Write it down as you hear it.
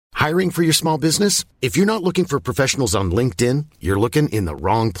Hiring for your small business? If you're not looking for professionals on LinkedIn, you're looking in the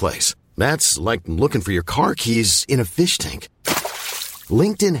wrong place. That's like looking for your car keys in a fish tank.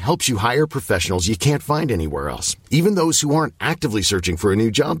 LinkedIn helps you hire professionals you can't find anywhere else, even those who aren't actively searching for a new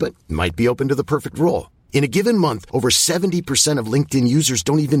job but might be open to the perfect role. In a given month, over 70% of LinkedIn users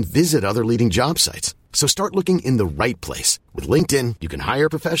don't even visit other leading job sites. So start looking in the right place. With LinkedIn, you can hire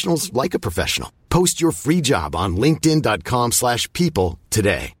professionals like a professional. Post your free job on linkedin.com/people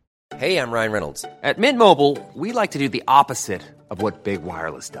today. Hey, I'm Ryan Reynolds. At Mint Mobile, we like to do the opposite of what Big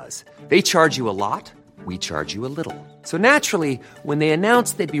Wireless does. They charge you a lot, we charge you a little. So naturally, when they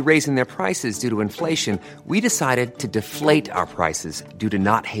announced they'd be raising their prices due to inflation, we decided to deflate our prices due to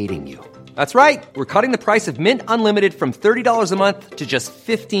not hating you. That's right. We're cutting the price of Mint Unlimited from $30 a month to just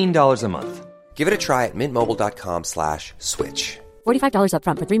 $15 a month. Give it a try at mintmobile.com/switch. $45 up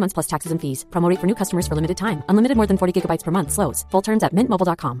front for 3 months plus taxes and fees. Promo rate for new customers for limited time. Unlimited more than 40 gigabytes per month. Slows full terms at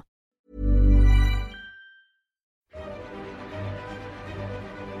mintmobile.com.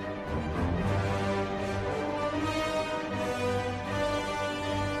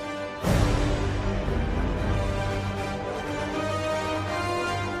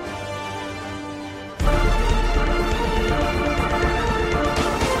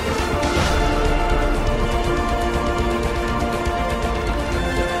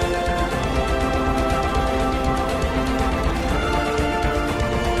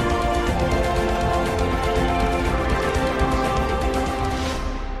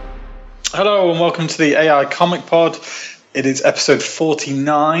 Hello and welcome to the AI Comic Pod. It is episode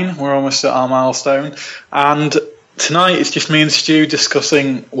 49. We're almost at our milestone. And tonight it's just me and Stu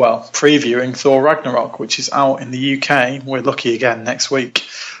discussing, previewing Thor Ragnarok, which is out in the UK. We're lucky again next week.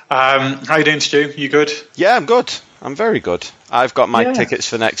 How you doing, Stu? You good? Yeah, I'm good. I'm very good. I've got my tickets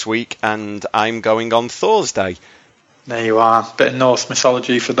for next week and I'm going on Thursday. There you are. Bit of Norse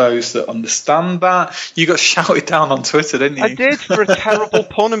mythology for those that understand that. You got shouted down on Twitter, didn't you? I did, for a terrible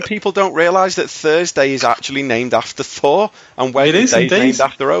pun, and people don't realise that Thursday is actually named after Thor, and Wednesday is named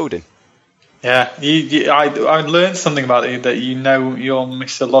after Odin. Yeah, I learned something about you, that you know your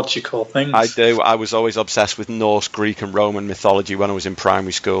mythological things. I do. I was always obsessed with Norse, Greek and Roman mythology when I was in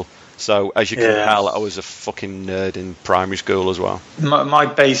primary school. So, as you can tell, I was a fucking nerd in primary school as well. My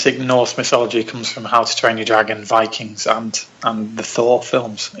basic Norse mythology comes from How to Train Your Dragon, Vikings, and the Thor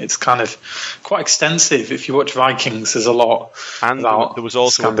films. It's kind of quite extensive. If you watch Vikings, there's a lot. And there was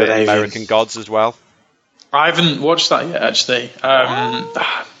also a bit of American Gods as well. I haven't watched that yet, actually.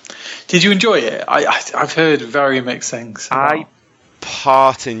 Did you enjoy it? I've heard very mixed things. I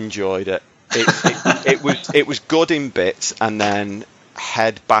enjoyed it. It was good in bits, and then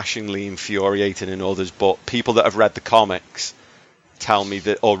head-bashingly infuriating in others, but people that have read the comics tell me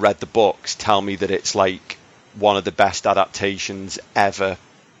that, or read the books, tell me that it's like one of the best adaptations ever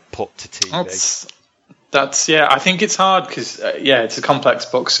put to TV. I think it's hard because it's a complex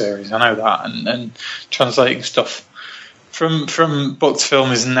book series. I know that, and translating stuff from book to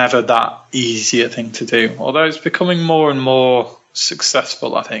film is never that easy a thing to do. Although it's becoming more and more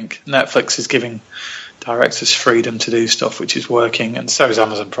successful. I think Netflix is giving directors freedom to do stuff, which is working, and so is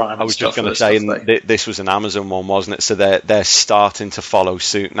Amazon Prime. I was just going to say, this was an Amazon one, wasn't it? So they're starting to follow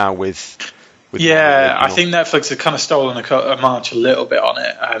suit now with I think Netflix have kind of stolen a march a little bit on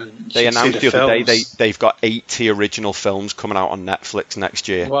it. They announced the other day they've got 80 original films coming out on Netflix next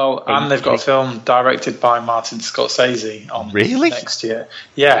year. Well, and they've got a film directed by Martin Scorsese on next year.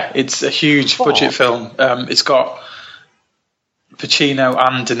 Yeah, it's a huge budget film. It's got Pacino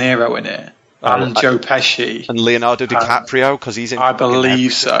and De Niro in it. And Joe Pesci. And Leonardo DiCaprio, because he's in... I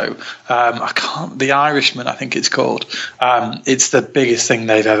believe so. The Irishman, I think it's called. It's the biggest thing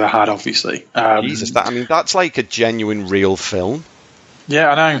they've ever had, obviously. Jesus, that's like a genuine, real film. Yeah,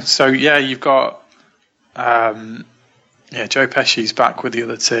 I know. So, you've got... Joe Pesci's back with the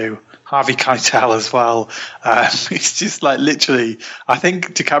other two. Harvey Keitel as well. It's just like literally, I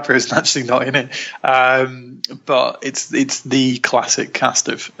think DiCaprio's actually not in it. But it's the classic cast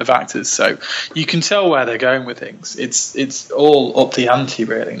of actors. So you can tell where they're going with things. It's all up the ante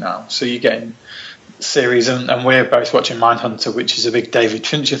really now. So you're getting series, and we're both watching Mindhunter, which is a big David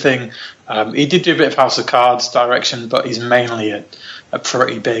Fincher thing. He did do a bit of House of Cards direction, but he's mainly a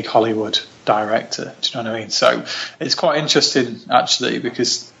pretty big Hollywood director. Do you know what I mean? So it's quite interesting actually,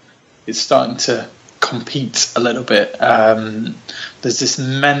 because it's starting to compete a little bit. There's this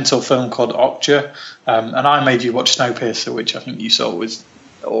mental film called Okja, and I made you watch Snowpiercer, which I think you saw was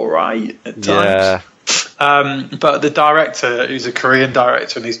all right at times. But the director, who's a Korean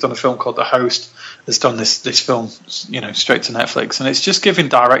director, and he's done a film called The Host, has done this film, straight to Netflix, and it's just giving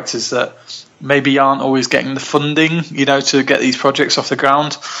directors that maybe aren't always getting the funding, to get these projects off the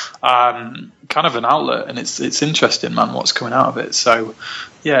ground, kind of an outlet, and it's interesting, man, what's coming out of it. So,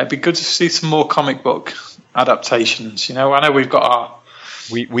 yeah, it'd be good to see some more comic book adaptations. I know we've got our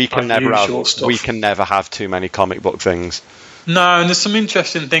we can never have too many comic book things. No, and there's some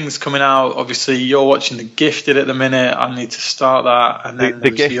interesting things coming out. Obviously, you're watching The Gifted at the minute. I need to start that. And then the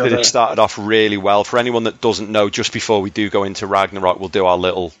Gifted has started off really well. For anyone that doesn't know, just before we do go into Ragnarok, we'll do our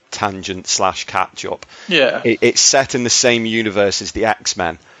little tangent / catch up. Yeah, it's set in the same universe as the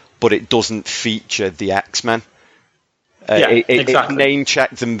X-Men, but it doesn't feature the X-Men. Exactly. It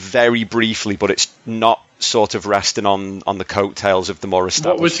name-checked them very briefly, but it's not sort of resting on the coattails of the more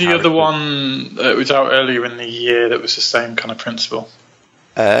established. What was the other one that was out earlier in the year that was the same kind of principle?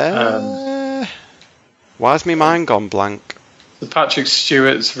 Why's my mind gone blank? The Patrick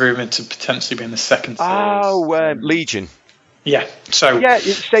Stewart's rumoured to potentially be in the second series. Oh, Legion. Yeah. So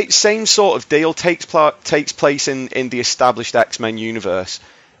it's same sort of deal. Takes place in the established X-Men universe.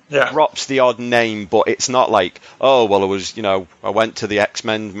 Yeah. Drops the odd name, but it's not like, oh, well, I went to the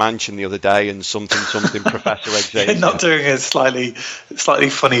X-Men mansion the other day and something Professor Xavier. Not doing a slightly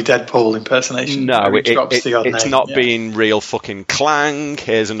funny Deadpool impersonation. No, it's not being real fucking clang.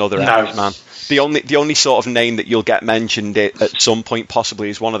 Here's another X-Man. The only sort of name that you'll get mentioned at some point possibly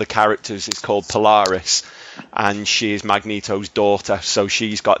is one of the characters is called Polaris, and she is Magneto's daughter, so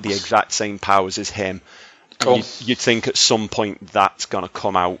she's got the exact same powers as him. Cool. You'd think at some point that's going to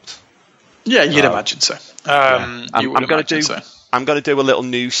come out. Yeah, you'd imagine so. I'm going to do a little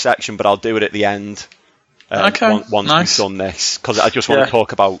news section, but I'll do it at the end. Once we've done this, because I just want to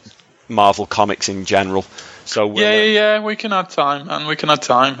talk about Marvel Comics in general. So we can add time,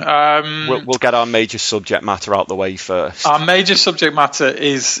 we'll get our major subject matter out the way first. Our major subject matter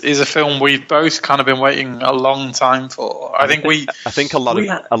is a film we've both kind of been waiting a long time for. I think a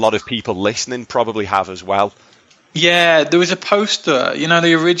lot of people listening probably have as well. Yeah, there was a poster,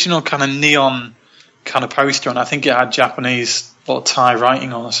 the original kind of neon kind of poster, and I think it had Japanese or Thai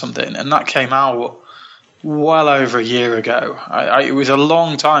writing on or something, and that came out well over a year ago. It was a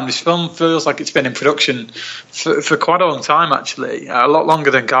long time. This film feels like it's been in production for quite a long time, actually, a lot longer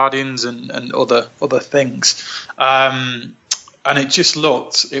than Guardians and other things. And it just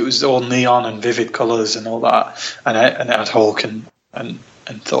it was all neon and vivid colours and all that, and it had Hulk and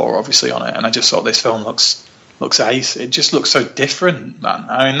Thor obviously on it. And I just thought this film looks ace. It just looks so different, man.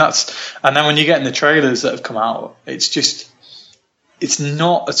 I mean, and then when you get in the trailers that have come out, it's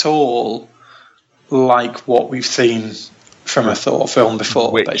not at all like what we've seen from a Thor film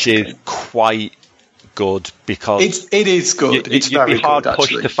before, which basically. Is quite good, because it is good. It's very be hard good,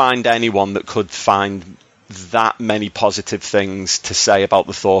 pushed actually. to find anyone that could find that many positive things to say about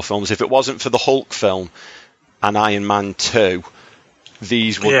the Thor films. If it wasn't for the Hulk film and Iron Man 2,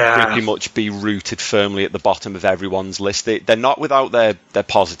 these would pretty much be rooted firmly at the bottom of everyone's list. They're not without their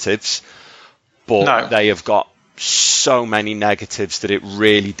positives, but they have got so many negatives that it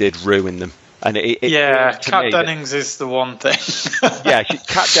really did ruin them. And Kat Dennings is the one thing.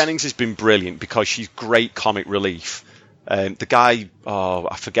 Kat Dennings has been brilliant because she's great comic relief. The guy,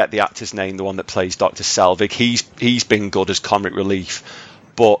 I forget the actor's name, the one that plays Dr. Selvig, he's been good as comic relief.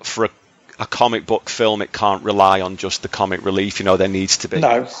 But for a comic book film, it can't rely on just the comic relief. There needs to be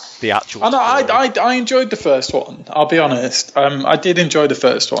the actual. I enjoyed the first one. I'll be honest. I did enjoy the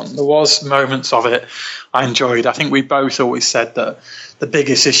first one. There was moments of it I enjoyed. I think we both always said that the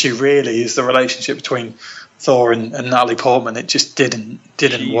biggest issue really is the relationship between Thor and Natalie Portman. It just didn't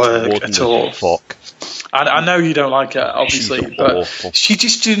work at all. Fuck. I know you don't like her, obviously, but awful. She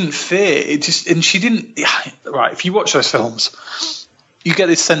just didn't fit. She didn't. Right, if you watch those films, you get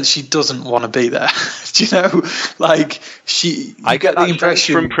this sense she doesn't want to be there. Do you know? I get the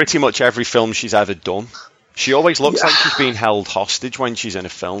impression from pretty much every film she's ever done. She always looks like she's being held hostage when she's in a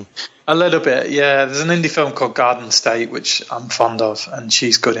film. A little bit, yeah. There's an indie film called Garden State, which I'm fond of, and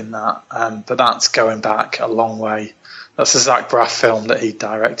she's good in that. But that's going back a long way. That's a Zach Braff film that he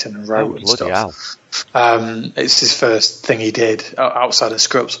directed and wrote and stuff. Hell. It's his first thing he did outside of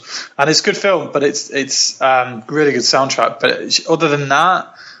Scrubs, and it's a good film. But it's really good soundtrack. But other than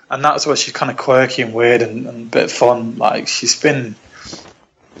that, and that's where she's kind of quirky and weird and a bit fun. Like, she's been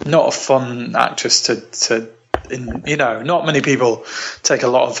not a fun actress not many people take a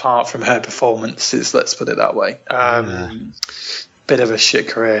lot of heart from her performances, let's put it that way. Bit of a shit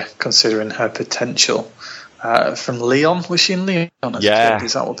career considering her potential. From Leon, was she in Leon?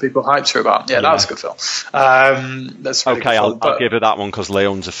 Is that what people hyped her about? Yeah, that was a good film. That's really okay. I'll give her that one because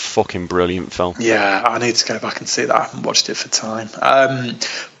Leon's a fucking brilliant film. Yeah, I need to go back and see that. I haven't watched it for time.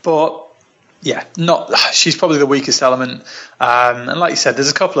 But she's probably the weakest element. And like you said,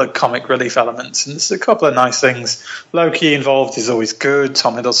 there's a couple of comic relief elements, and there's a couple of nice things. Loki involved is always good.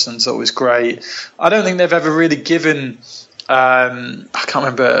 Tom Hiddleston's always great. I don't think they've ever really given. I can't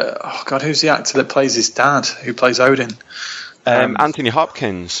remember. Oh God, who's the actor that plays his dad? Who plays Odin? Anthony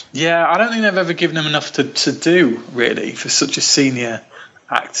Hopkins. Yeah, I don't think they've ever given him enough to do really for such a senior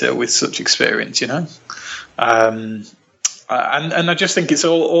actor with such experience. And I just think it's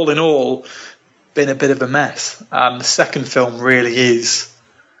all in all been a bit of a mess. The second film really is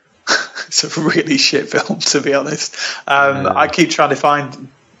it's a really shit film, to be honest. I keep trying to find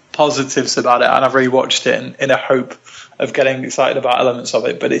positives about it, and I've rewatched it in a hope of getting excited about elements of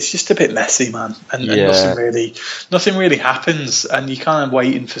it, but it's just a bit messy, man, and nothing really happens, and you're kind of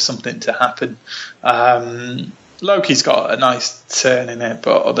waiting for something to happen. Loki's got a nice turn in it,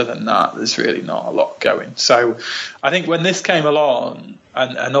 but other than that, there's really not a lot going. So I think when this came along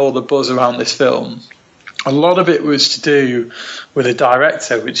and all the buzz around this film, a lot of it was to do with a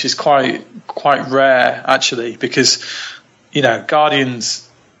director, which is quite rare, actually, because, Guardians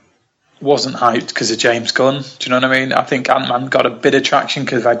wasn't hyped because of James Gunn. Do you know what I mean? I think Ant-Man got a bit of traction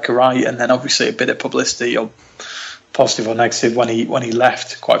because of Edgar Wright, and then obviously a bit of publicity, or positive or negative, when he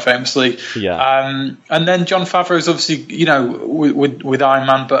left, quite famously. Yeah. And then Jon Favreau is obviously, with Iron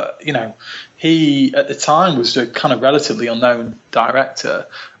Man, but he at the time was a kind of relatively unknown director,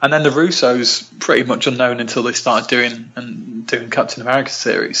 and then the Russos pretty much unknown until they started doing Captain America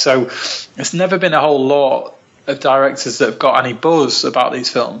series. So it's never been a whole lot of directors that have got any buzz about these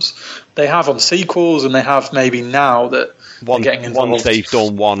films. They have on sequels, and they have maybe now that they're getting involved. Once they've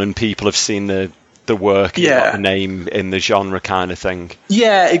done one and people have seen the work, got the name in the genre kind of thing.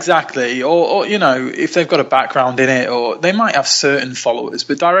 Yeah, exactly. Or if they've got a background in it, or they might have certain followers,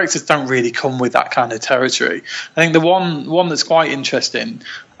 but directors don't really come with that kind of territory. I think the one that's quite interesting,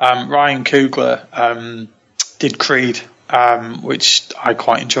 Ryan Coogler did Creed, which I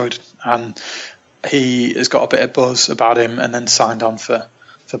quite enjoyed, and he has got a bit of buzz about him, and then signed on for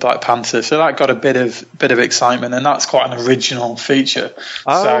Black Panther, so that got a bit of excitement, and that's quite an original feature.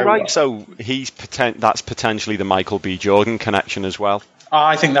 Right. So that's potentially the Michael B. Jordan connection as well.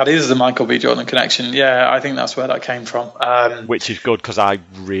 I think that is the Michael B. Jordan connection. Yeah, I think that's where that came from. Which is good, because I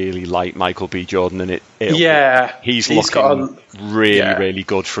really like Michael B. Jordan, and he's looking really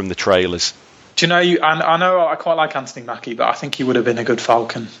good from the trailers. Do you know? I know I quite like Anthony Mackie, but I think he would have been a good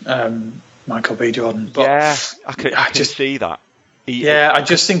Falcon, Michael B. Jordan. But yeah, I can see that. I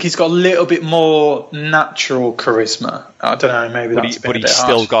just think he's got a little bit more natural charisma. I don't know, maybe that's but he's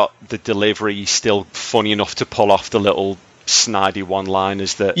still got the delivery. He's still funny enough to pull off the little snidey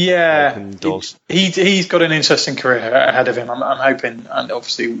one-liners that does. He's got an interesting career ahead of him. I'm hoping, and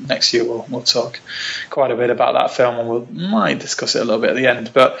obviously next year we'll talk quite a bit about that film, and we might discuss it a little bit at the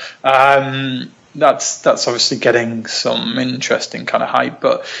end. But that's obviously getting some interesting kind of hype.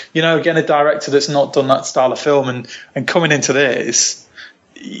 But again, a director that's not done that style of film, and coming into this,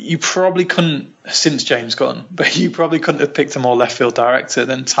 you probably couldn't, since James Gunn, but you probably couldn't have picked a more left field director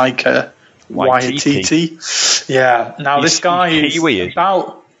than Taika Waititi. Yeah. Now this guy is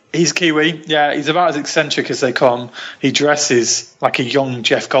he's Kiwi. Yeah, he's about as eccentric as they come. He dresses like a young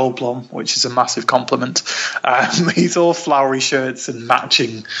Jeff Goldblum, which is a massive compliment. He's all flowery shirts and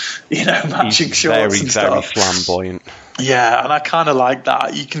matching shorts and stuff. Very flamboyant. Yeah, and I kind of like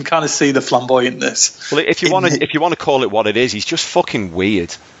that. You can kind of see the flamboyantness. Well, if you want to call it what it is, he's just fucking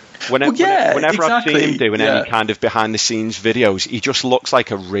weird. Whenever exactly. I've seen him doing any kind of behind the scenes videos, he just looks like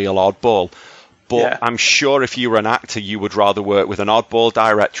a real oddball. But I'm sure if you were an actor, you would rather work with an oddball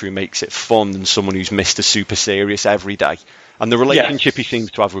director who makes it fun than someone who's Mr. Super Serious every day. And the relationship he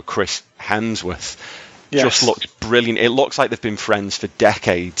seems to have with Chris Hemsworth just looks brilliant. It looks like they've been friends for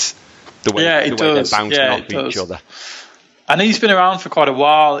decades, the way they're bouncing off each other. And he's been around for quite a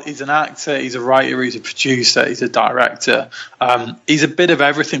while. He's an actor, he's a writer, he's a producer, he's a director. He's a bit of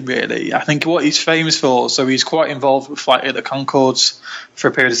everything, really. I think what he's famous for, so he's quite involved with Flight of the Conchords for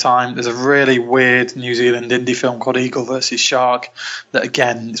a period of time. There's a really weird New Zealand indie film called Eagle versus Shark that,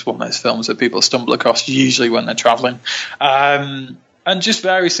 again, is one of those films that people stumble across usually when they're travelling. And just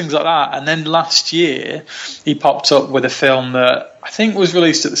various things like that. And then last year, he popped up with a film that I think was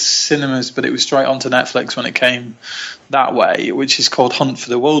released at the cinemas, but it was straight onto Netflix when it came that way, which is called Hunt for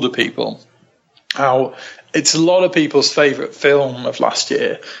the Wilder People. Now, it's a lot of people's favourite film of last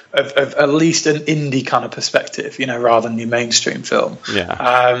year, of at least an indie kind of perspective, rather than your mainstream film.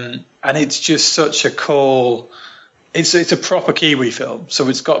 Yeah. And it's just such a cool... It's a proper Kiwi film, so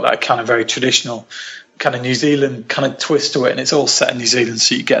it's got that kind of very traditional kind of New Zealand kind of twist to it, and it's all set in New Zealand,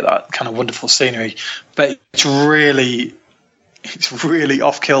 so you get that kind of wonderful scenery. But it's really it's really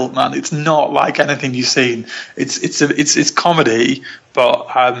off kilt, man. It's not like anything you've seen. It's comedy, but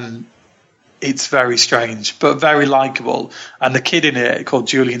it's very strange, but very likable. And the kid in it, called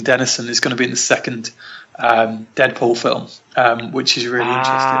Julian Dennison, is going to be in the second Deadpool film, which is really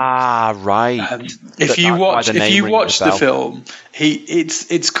interesting. Ah, right. If you watch the film,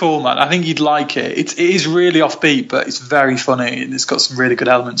 it's cool, man. I think you'd like it. It is really offbeat, but it's very funny, and it's got some really good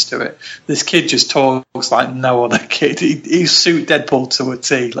elements to it. This kid just talks like no other kid. He suit Deadpool to a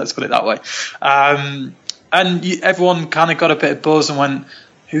T. Let's put it that way. Everyone kind of got a bit of buzz and went,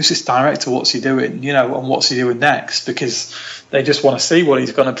 who's this director? What's he doing? And what's he doing next? Because they just want to see what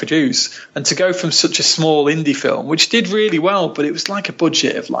he's going to produce. And to go from such a small indie film, which did really well, but it was like a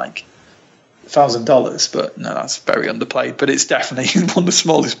budget of like $1,000. But no, that's very underplayed. But it's definitely one of the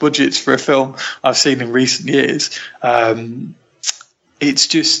smallest budgets for a film I've seen in recent years. It's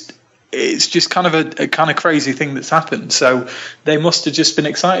just kind of a kind of crazy thing that's happened. So they must have just been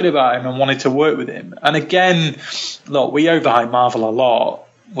excited about him and wanted to work with him. And again, look, we overhype Marvel a lot.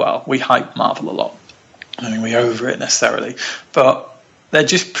 Well, we hype Marvel a lot. I mean, we over it necessarily, but they're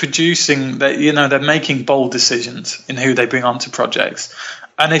just producing. They're making bold decisions in who they bring onto projects.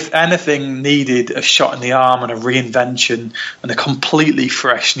 And if anything needed a shot in the arm and a reinvention and a completely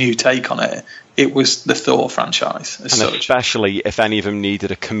fresh new take on it, it was the Thor franchise. Especially if any of them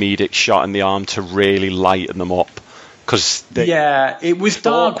needed a comedic shot in the arm to really lighten them up. It was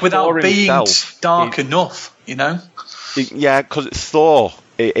dark without being dark enough, Yeah, because Thor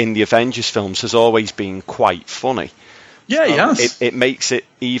in the Avengers films has always been quite funny. Yeah, he has. It makes it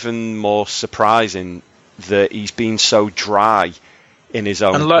even more surprising that he's been so dry in his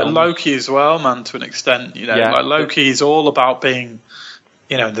own. And Loki as well, man, to an extent. Like Loki is all about being,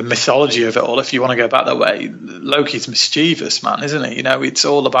 the mythology of it all. If you want to go back that way, Loki's mischievous, man, isn't he? It's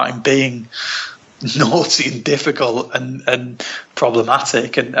all about him being naughty and difficult and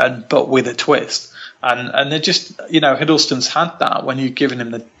problematic, but with a twist. And they're just, Hiddleston's had that when you've given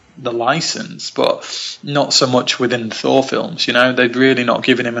him the license, but not so much within the Thor films. They've really not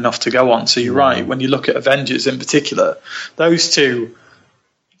given him enough to go on. So you're right. When you look at Avengers in particular, those two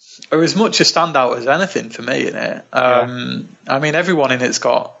are as much a standout as anything for me in it. I mean, everyone in it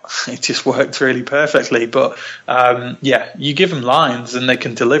just worked really perfectly. But you give them lines and they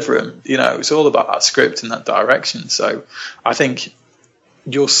can deliver them. It's all about that script and that direction. So I think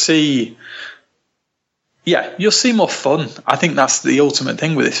you'll see more fun. I think that's the ultimate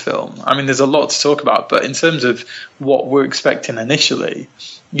thing with this film. I mean, there's a lot to talk about, but in terms of what we're expecting initially,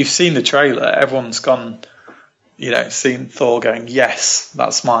 you've seen the trailer. Everyone's gone, seen Thor going, yes,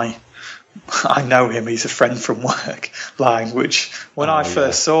 that's I know him, he's a friend from work line, which when I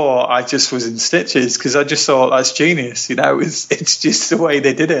first saw, I just was in stitches because I just thought that's genius. It's just the way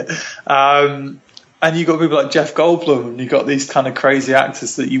they did it. And you got people like Jeff Goldblum, and you got these kind of crazy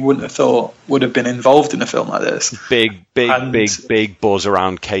actors that you wouldn't have thought would have been involved in a film like this. Big buzz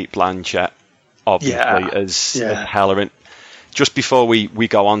around Cate Blanchett, obviously, as Hela. Just before we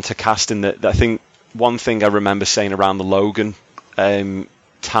go on to casting, that I think one thing I remember saying around the Logan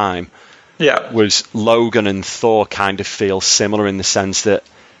time was Logan and Thor kind of feel similar in the sense that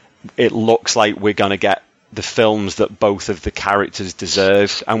it looks like we're going to get the films that both of the characters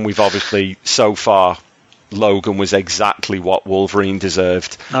deserved, and we've obviously so far Logan was exactly what Wolverine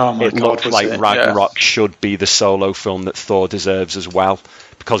deserved. It looked like Ragnarok should be the solo film that Thor deserves as well,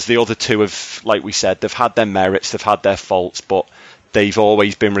 because the other two have, like we said, they've had their merits, they've had their faults, but they've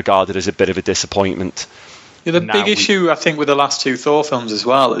always been regarded as a bit of a disappointment. The big issue I think with the last two Thor films as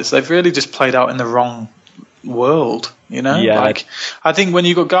well is they've really just played out in the wrong world, like I think when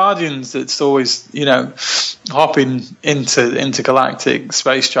you got Guardians, it's always hopping into galactic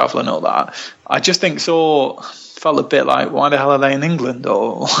space travel and all that. I just think Thor felt a bit like, why the hell are they in England,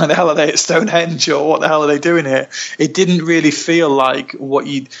 or why the hell are they at Stonehenge, or what the hell are they doing here? It didn't really feel like what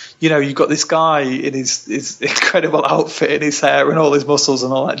you got this guy in his incredible outfit and his hair and all his muscles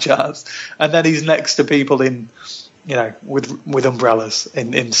and all that jazz, and then he's next to people in with umbrellas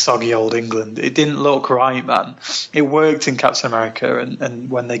in soggy old England. It didn't look right, man. It worked in Captain America and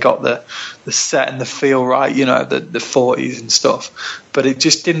when they got the set and the feel right, the 40s and stuff. But it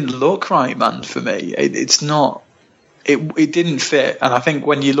just didn't look right, man, for me. It's not. It didn't fit. And I think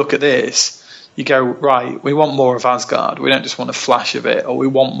when you look at this, you go, right, we want more of Asgard. We don't just want a flash of it, or we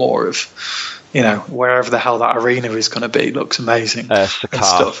want more of, wherever the hell that arena is going to be. It looks amazing and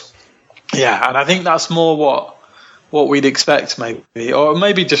stuff. Yeah, and I think that's more what we'd expect, maybe, or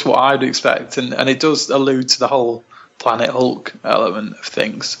maybe just what I'd expect, and it does allude to the whole Planet Hulk element of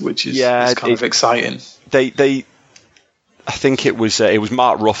things, which is kind of exciting. I think it was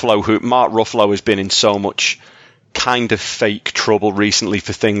Mark Ruffalo. Mark Ruffalo has been in so much kind of fake trouble recently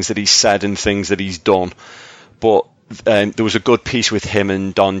for things that he's said and things that he's done. But there was a good piece with him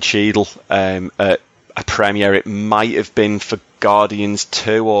and Don Cheadle at a premiere. It might have been for Guardians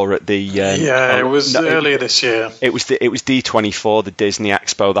 2 or at the it was earlier this year. It was D24, the Disney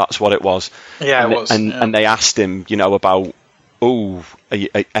Expo. That's what it was. Yeah, and, it was. And they asked him, about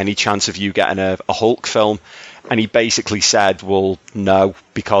any chance of you getting a Hulk film, and he basically said, well, no,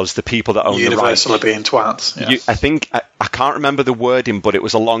 because the people that own Universal the rights are being twats. Yeah. I think I can't remember the wording, but it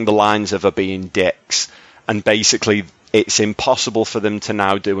was along the lines of being dicks. And basically, it's impossible for them to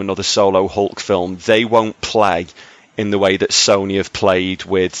now do another solo Hulk film. They won't play in the way that Sony have played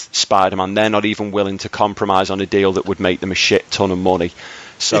with Spider-Man. They're not even willing to compromise on a deal that would make them a shit ton of money.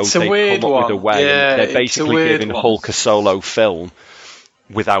 So it's a they weird come up with a way. Yeah, they're basically giving one. Hulk a solo film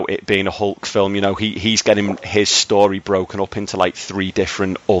without it being a Hulk film. He's getting his story broken up into like 3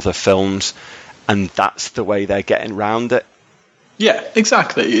 different other films, and that's the way they're getting round it. Yeah,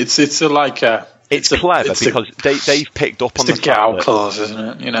 exactly. It's clever because they've picked up on the fact clause,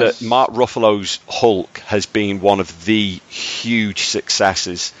 isn't it? That Mark Ruffalo's Hulk has been one of the huge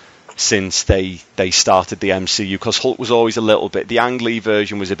successes since they started the MCU, because Hulk was always a little bit, the Ang Lee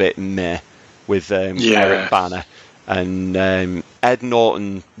version was a bit meh with Eric Bana, and Ed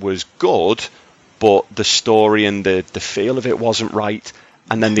Norton was good, but the story and the feel of it wasn't right.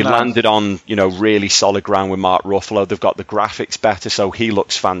 And then they landed on, really solid ground with Mark Ruffalo. They've got the graphics better, so he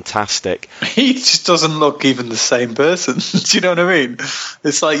looks fantastic. He just doesn't look even the same person. Do you know what I mean?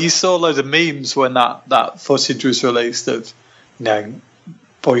 It's like you saw loads of memes when that footage was released of,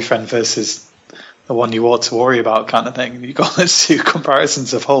 boyfriend versus the one you ought to worry about kind of thing. And you got those 2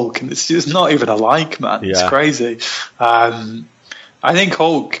 comparisons of Hulk, and it's just not even alike, man. Yeah. It's crazy. I think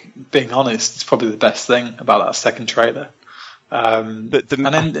Hulk, being honest, is probably the best thing about that second trailer.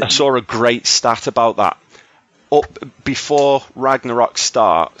 I saw a great stat about that. Before Ragnarok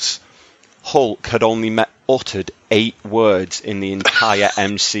starts, Hulk had only uttered 8 words in the entire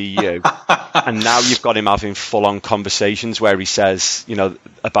MCU, and now you've got him having full-on conversations where he says,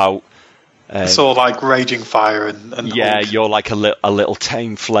 about. It's all like raging fire and Hulk. You're like a little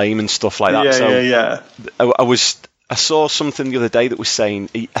tame flame and stuff like that. Yeah. I saw something the other day that was saying,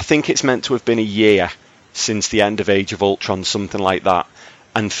 I think it's meant to have been a year since the end of Age of Ultron, something like that.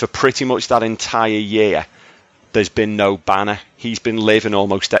 And for pretty much that entire year, there's been no Banner. He's been living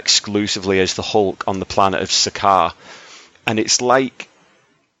almost exclusively as the Hulk on the planet of Sakaar. And it's like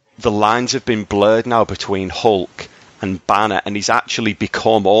the lines have been blurred now between Hulk and Banner, and he's actually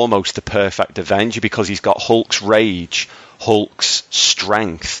become almost the perfect Avenger, because he's got Hulk's rage, Hulk's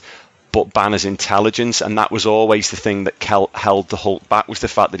strength, but Banner's intelligence. And that was always the thing that held the Hulk back, was the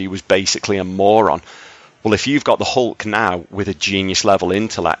fact that he was basically a moron. Well, if you've got the Hulk now with a genius-level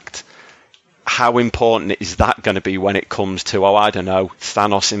intellect, how important is that going to be when it comes to,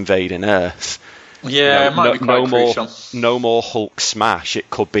 Thanos invading Earth? Yeah, it might be quite crucial. No more Hulk smash.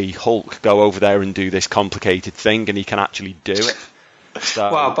 It could be Hulk, go over there and do this complicated thing, and he can actually do it.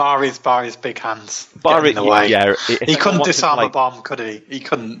 So, well, Barry's big hands in the way. Yeah, he couldn't disarm a bomb, could he? He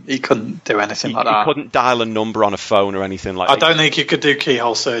couldn't do anything like that. He couldn't dial a number on a phone or anything like that. I don't think he could do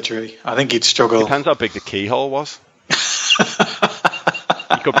keyhole surgery. I think he'd struggle. Depends how big the keyhole was. You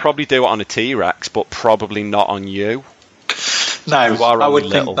could probably do it on a T-Rex, but probably not on you. No, I would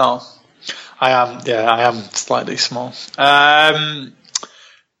think not. I am slightly small. So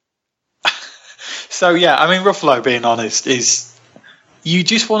yeah, Ruffalo, being honest, is, you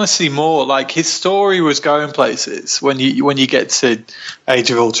just want to see more. Like, his story was going places when you get to Age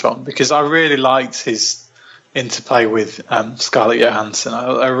of Ultron, because I really liked his interplay with Scarlett Johansson.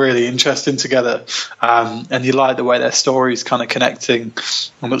 Are really interesting together, and you like the way their stories kind of connecting.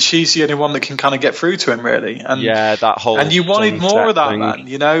 But she's the only one that can kind of get through to him, really. And that whole, and you wanted more of that thing. Man.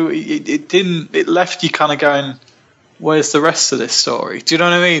 It didn't. It left you kind of going, where's the rest of this story? Do you know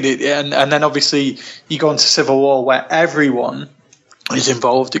what I mean? And then obviously you go into Civil War, where everyone is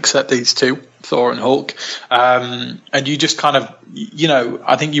involved except these 2, Thor and Hulk, and you just kind of,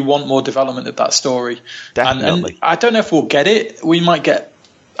 I think you want more development of that story. Definitely. And I don't know if we'll get it. We might get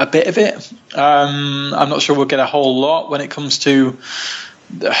a bit of it. I'm not sure we'll get a whole lot when it comes to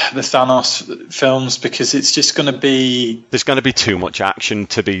the Thanos films, because it's just going to be... There's going to be too much action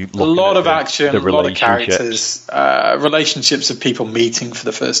to be looking a lot of the action, a lot of characters, relationships of people meeting for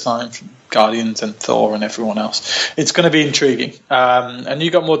the first time, Guardians and Thor and everyone else. It's going to be intriguing. And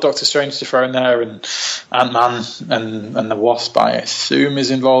you got more Doctor Strange to throw in there, and Ant-Man and the Wasp, I assume,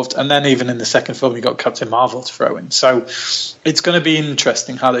 is involved. And then even in the second film, you got Captain Marvel to throw in. So it's going to be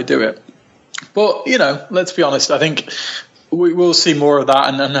interesting how they do it. But, let's be honest, I think We will see more of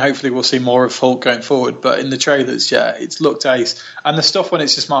that, and hopefully we'll see more of Hulk going forward. But in the trailers, yeah, it's looked ace. And the stuff when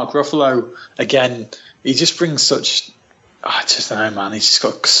it's just Mark Ruffalo, again, he just brings such... I just don't know, man. He's just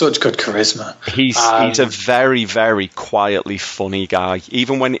got such good charisma. He's a very, very quietly funny guy.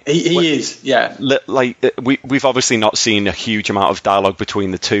 Even when... He is, yeah. We've obviously not seen a huge amount of dialogue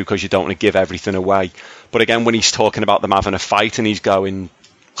between the two because you don't want to give everything away. But again, when he's talking about them having a fight and he's going...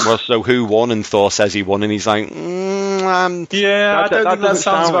 Well, so who won? And Thor says he won, and he's like, I don't think that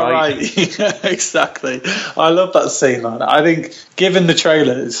sounds about right. Exactly. I love that scene, man. I think, given the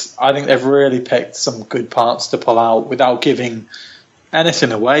trailers, I think they've really picked some good parts to pull out without giving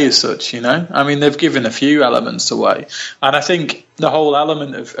anything away as such, you know? I mean, they've given a few elements away. And I think the whole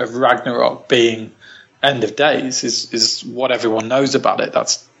element of Ragnarok being end of days is what everyone knows about it.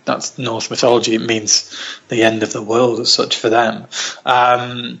 That's Norse mythology. It means the end of the world as such for them.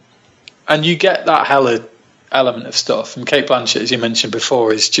 And you get that hella element of stuff. And Cate Blanchett, as you mentioned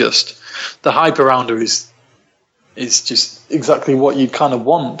before, is just... The hype around her is just exactly what you kind of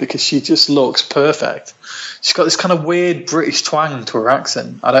want, because she just looks perfect. She's got this kind of weird British twang to her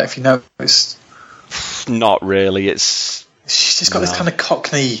accent. I don't know if you noticed. Not really. She's just got this kind of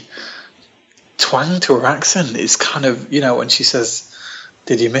Cockney twang to her accent. It's kind of, when she says...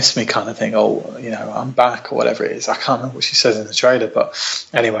 Did you miss me kind of thing? Oh, I'm back, or whatever it is. I can't remember what she says in the trailer, but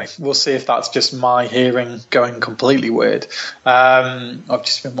anyway, we'll see if that's just my hearing going completely weird. I've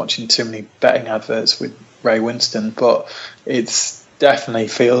just been watching too many betting adverts with Ray Winston, but it's definitely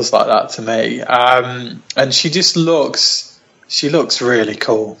feels like that to me. And she just looks really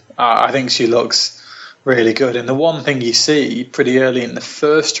cool. I think she looks really good. And the one thing you see pretty early in the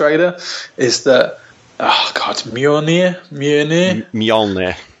first trailer is that, oh God, Mjolnir,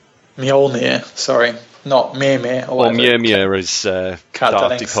 sorry, not Mjolnir. Or Mjolnir, as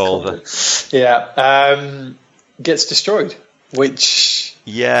Darty called it. Yeah, gets destroyed, which...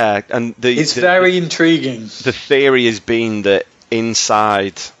 Yeah, and it's very intriguing. The theory has been that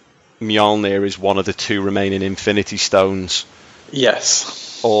inside Mjolnir is one of the two remaining Infinity Stones.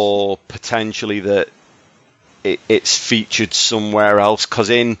 Yes. Or potentially that it's featured somewhere else,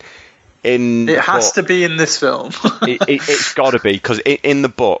 because it has to be in this film. It's got to be, because in the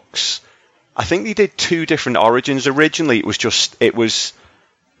books, I think they did two different origins. Originally, it was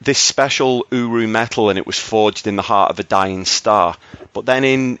this special Uru metal, and it was forged in the heart of a dying star. But then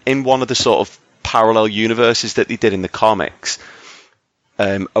in one of the sort of parallel universes that they did in the comics,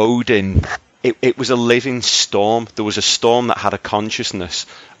 Odin, it was a living storm. There was a storm that had a consciousness,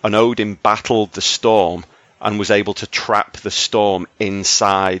 and Odin battled the storm and was able to trap the storm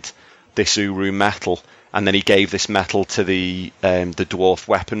inside this Uru metal, and then he gave this metal to the dwarf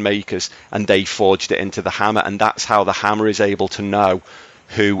weapon makers, and they forged it into the hammer, and that's how the hammer is able to know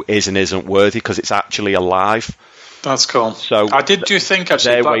who is and isn't worthy, because it's actually alive. That's cool. So I did think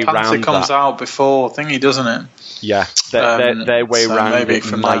actually Black Panther comes out before thingy, doesn't it? Yeah, their way around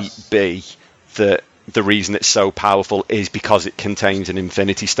it might be that the reason it's so powerful is because it contains an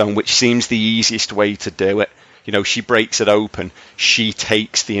Infinity Stone, which seems the easiest way to do it. She breaks it open, she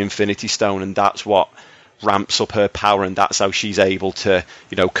takes the Infinity Stone, and that's what ramps up her power, and that's how she's able to,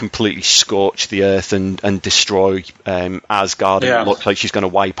 completely scorch the earth and destroy Asgard. Yeah. And it looks like she's going to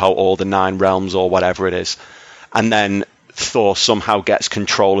wipe out all the 9 realms or whatever it is. And then Thor somehow gets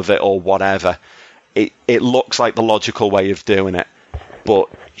control of it or whatever. It looks like the logical way of doing it, but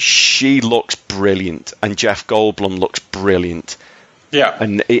she looks brilliant, and Jeff Goldblum looks brilliant. Yeah,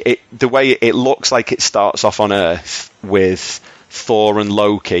 and the way it looks like it starts off on Earth with Thor and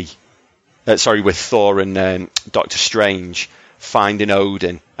Loki, with Thor and Doctor Strange finding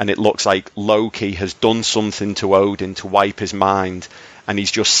Odin, and it looks like Loki has done something to Odin to wipe his mind, and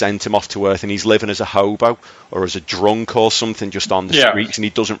he's just sent him off to Earth, and he's living as a hobo or as a drunk or something just on the streets, and he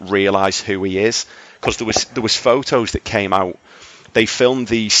doesn't realise who he is, because there was photos that came out. They filmed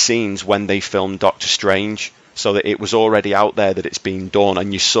these scenes when they filmed Doctor Strange, so that it was already out there that it's been done,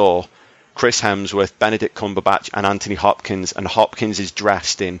 and you saw Chris Hemsworth, Benedict Cumberbatch, and Anthony Hopkins, and Hopkins is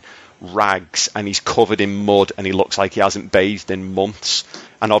dressed in rags, and he's covered in mud, and he looks like he hasn't bathed in months.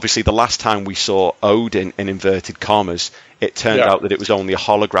 And obviously the last time we saw Odin, in inverted commas, it turned out that it was only a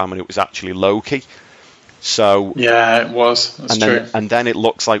hologram, and it was actually Loki. So yeah, it was. That's true. And then it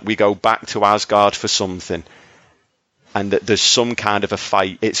looks like we go back to Asgard for something, and that there's some kind of a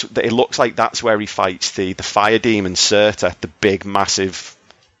fight. It looks like that's where he fights the fire demon Surtur, the big, massive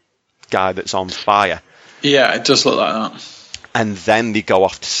guy that's on fire. Yeah, it does look like that. And then they go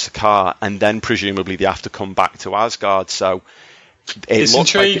off to Sakaar, and then presumably they have to come back to Asgard. So it's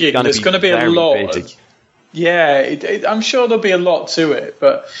intriguing. Like there's going to be a lot. I'm sure there'll be a lot to it,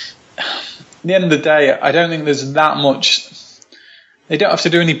 but at the end of the day, I don't think there's that much they don't have to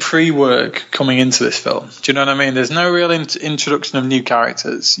do any pre-work coming into this film. Do you know what I mean? There's no real introduction of new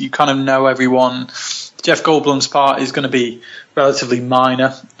characters. You kind of know everyone. Jeff Goldblum's part is going to be relatively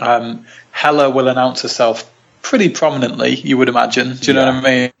minor. Hela will announce herself pretty prominently, you would imagine. Do you know what I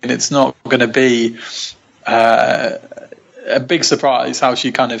mean? It's not going to be a big surprise how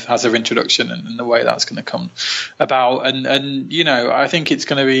she kind of has her introduction and the way that's going to come about. And you know, I think it's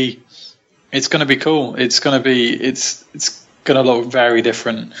going to be cool. It's going to look very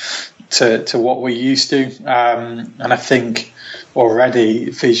different to what we're used to. And I think already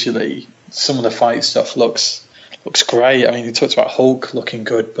visually some of the fight stuff looks great. I mean, you talked about Hulk looking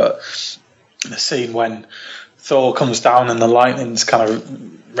good, but the scene when Thor comes down and the lightning's kind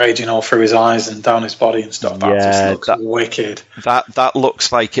of raging all through his eyes and down his body and stuff, that just looks wicked. That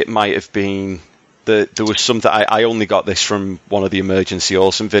looks like it might have been... There was something... I only got this from one of the Emergency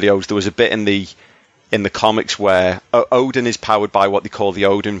Awesome videos. There was a bit in the comics where Odin is powered by what they call the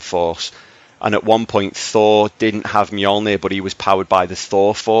Odin Force, and at one point Thor didn't have Mjolnir, but he was powered by the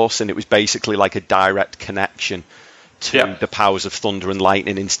Thor Force, and it was basically like a direct connection to the powers of thunder and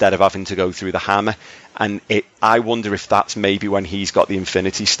lightning instead of having to go through the hammer. And I wonder if that's maybe when he's got the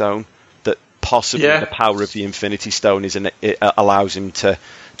Infinity Stone, that possibly the power of the Infinity Stone it allows him to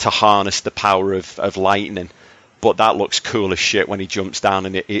harness the power of lightning. But that looks cool as shit when he jumps down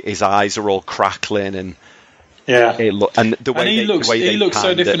and his eyes are all crackling and he looks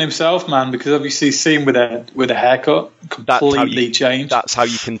so different himself, man. Because obviously, he's seen with a haircut, completely changed. That's how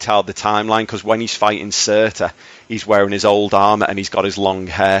you can tell the timeline. Because when he's fighting Surtur, he's wearing his old armor and he's got his long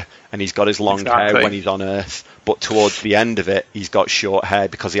hair, and he's got his long hair when he's on Earth. But towards the end of it, he's got short hair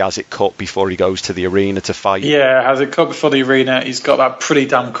because he has it cut before he goes to the arena to fight. Yeah, has it cut before the arena. He's got that pretty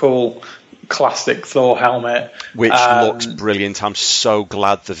damn cool classic Thor helmet, which looks brilliant. I'm so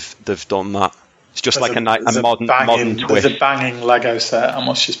glad they've done that. It's just like a modern twist. There's a banging Lego set. I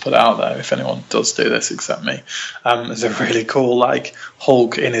must just put it out there if anyone does do this except me. There's a really cool like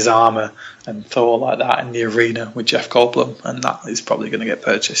Hulk in his armor and Thor like that in the arena with Jeff Goldblum, and that is probably going to get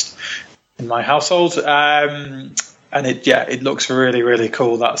purchased in my household. And it looks really, really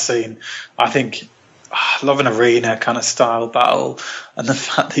cool, that scene. I think I love an arena kind of style battle, and the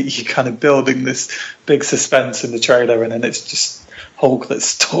fact that you're kind of building this big suspense in the trailer, and then it's just Hulk that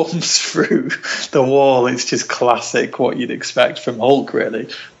storms through the wall. It's just classic what you'd expect from Hulk, really.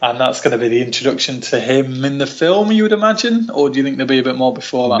 And that's going to be the introduction to him in the film, you would imagine? Or do you think there'll be a bit more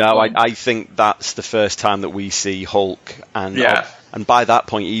before that? No, I think that's the first time that we see Hulk. And by that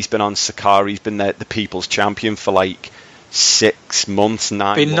point, he's been on Sakaar. He's been the people's champion for like 6 months, 9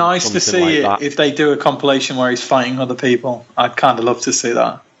 months. It'd be nice to see it if they do a compilation where he's fighting other people. I'd kind of love to see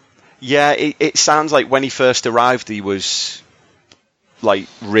that. Yeah, it sounds like when he first arrived, he was like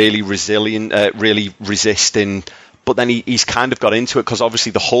really resilient, really resisting, but then he's kind of got into it because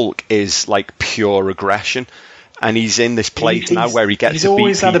obviously the Hulk is like pure aggression, and he's in this place now where he gets to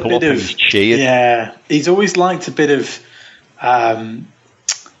beat people up and he's cheered. Yeah, he's always liked a bit of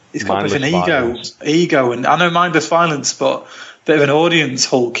he's got a bit of an ego, and I know mindless violence, but a bit of an audience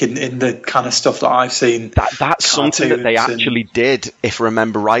Hulk in the kind of stuff that I've seen. That's something that they actually did, if I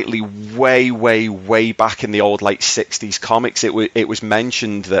remember rightly, way back in the old like 60s comics. It was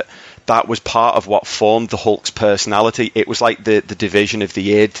mentioned that was part of what formed the Hulk's personality. It was like the division of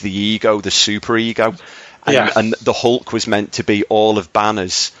the id, the ego, the super ego. And the Hulk was meant to be all of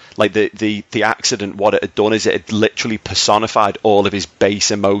Banner's. Like the accident, what it had done is it had literally personified all of his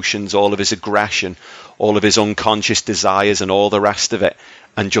base emotions, all of his aggression, all of his unconscious desires and all the rest of it,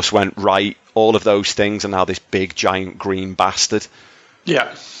 and just went, right, all of those things are now this big giant green bastard.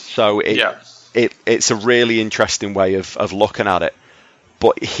 Yeah. So it's a really interesting way of looking at it.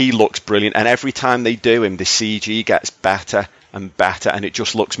 But he looks brilliant, and every time they do him, the CG gets better and better, and it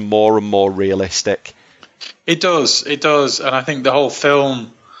just looks more and more realistic. It does, and I think the whole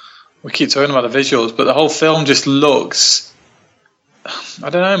film, we keep talking about the visuals, but the whole film just looks, I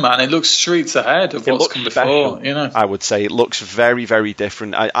don't know, man, it looks streets ahead of what's come before, you know. I would say it looks very, very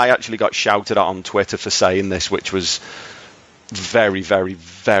different. I actually got shouted at on Twitter for saying this, which was very, very,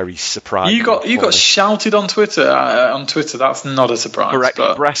 very surprising. You got shouted on Twitter. That's not a surprise. For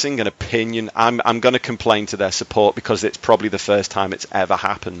expressing an opinion. I'm going to complain to their support because it's probably the first time it's ever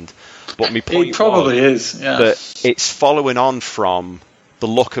happened. But my point it probably is. Yeah. That it's following on from the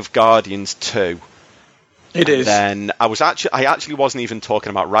look of Guardians 2. It is. Then I actually wasn't even talking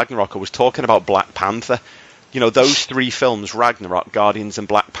about Ragnarok. I was talking about Black Panther. those three films, Ragnarok, Guardians, and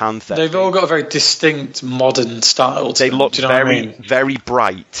Black Panther, they've all got a very distinct modern style. They look very, very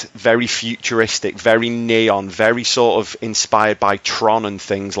bright, very futuristic, very neon, very sort of inspired by Tron and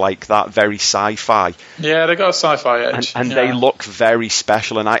things like that, very sci-fi. Yeah, they got a sci-fi edge. And they look very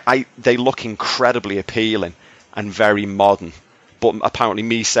special, and they look incredibly appealing and very modern. But apparently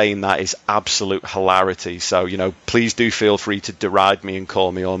me saying that is absolute hilarity. So, please do feel free to deride me and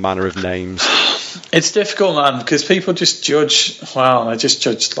call me all manner of names. It's difficult, man, because people just judge. Well, they just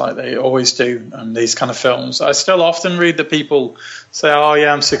judge like they always do on these kind of films. I still often read that people say, "Oh,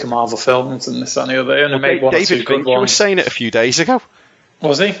 yeah, I'm sick of Marvel films and this and the other." And make one or two good ones. He was saying it a few days ago.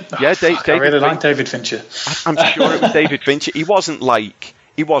 Was he? Yeah, I really like David Fincher. I'm sure it was David Fincher. He wasn't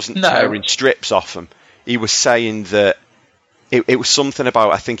tearing strips off him. He was saying that it was something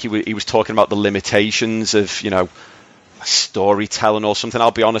about. I think he was talking about the limitations of storytelling or something.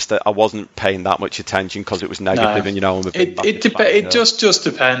 I'll be honest, I wasn't paying that much attention because it was negative, and I'm a big it just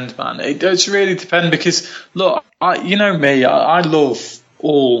depends, man. It does really depend because look, me, I love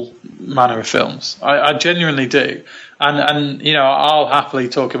all manner of films. I genuinely do, and I'll happily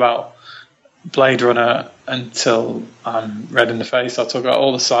talk about Blade Runner until I'm red in the face. I'll talk about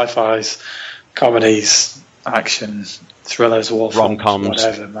all the sci-fis, comedies, action, thrillers, war films, rom-coms,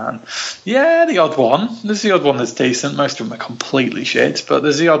 whatever, man. Yeah, the odd one. There's the odd one that's decent. Most of them are completely shit, but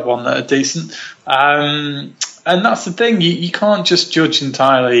there's the odd one that are decent. And that's the thing. You can't just judge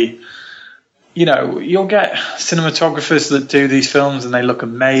entirely. You'll get cinematographers that do these films and they look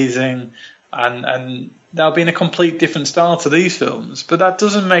amazing, and they'll be in a complete different style to these films. But that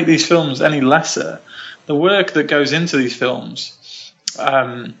doesn't make these films any lesser. The work that goes into these films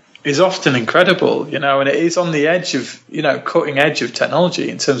is often incredible, and it is on the edge of, cutting edge of technology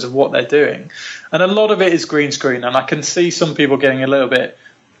in terms of what they're doing. And a lot of it is green screen, and I can see some people getting a little bit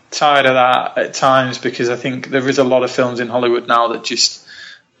tired of that at times because I think there is a lot of films in Hollywood now that just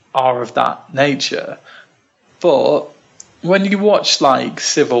are of that nature. But when you watch like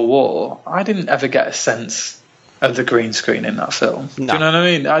Civil War, I didn't ever get a sense of the green screen in that film. No. Do you know what I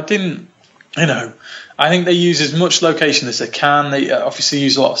mean? I didn't, I think they use as much location as they can. They obviously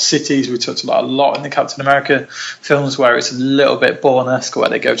use a lot of cities. We talked about a lot in the Captain America films where it's a little bit Bourne-esque where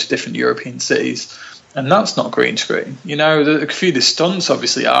they go to different European cities. And that's not green screen. A few of the stunts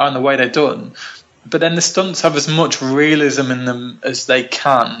obviously are and the way they're done. But then the stunts have as much realism in them as they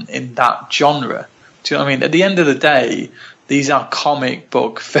can in that genre. Do you know what I mean? At the end of the day, these are comic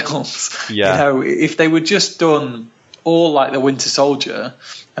book films. Yeah. If they were just done all like the Winter Soldier,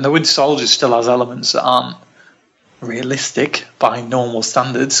 and the Winter Soldier still has elements that aren't realistic by normal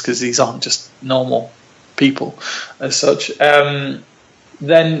standards, because these aren't just normal people as such, then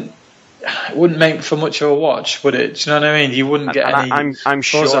it wouldn't make for much of a watch, would it? Do you know what I mean? You wouldn't get any I'm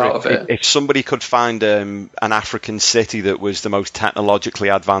sure out of it. If somebody could find an African city that was the most technologically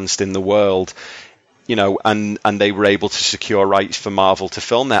advanced in the world, and they were able to secure rights for Marvel to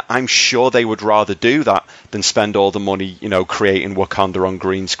film there, I'm sure they would rather do that than spend all the money, creating Wakanda on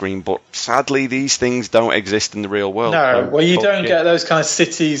green screen. But sadly, these things don't exist in the real world. No, well, you don't get those kind of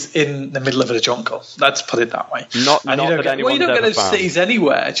cities in the middle of the jungle. Let's put it that way. You don't get those cities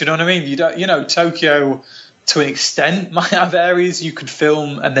anywhere. Do you know what I mean? You don't. Tokyo, to an extent, might have areas you could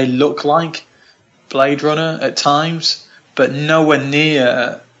film and they look like Blade Runner at times, but nowhere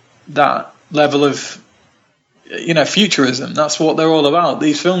near that level of futurism. That's what they're all about.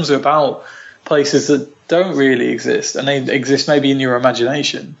 These films are about places that don't really exist, and they exist maybe in your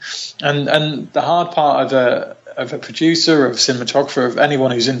imagination. And the hard part of a producer, of a cinematographer, of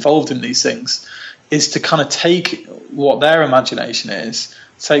anyone who's involved in these things, is to kind of take what their imagination is,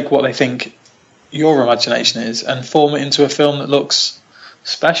 take what they think your imagination is, and form it into a film that looks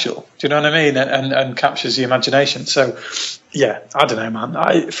special. Do you know what I mean? And captures the imagination. So yeah, I don't know,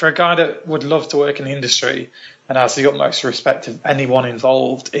 man. For a guy that would love to work in the industry and has the utmost respect of anyone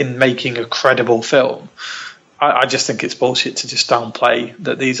involved in making a credible film, I just think it's bullshit to just downplay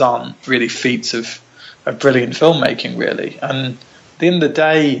that these aren't really feats of brilliant filmmaking, really. And at the end of the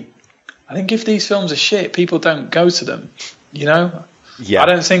day, I think if these films are shit, people don't go to them. Yeah. I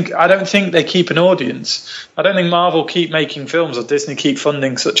don't think they keep an audience. I don't think Marvel keep making films or Disney keep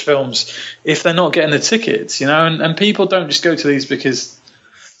funding such films if they're not getting the tickets, and people don't just go to these because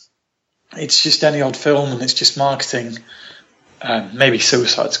it's just any odd film and it's just marketing. Maybe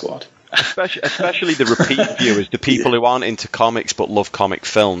Suicide Squad. Especially the repeat viewers, the people who aren't into comics but love comic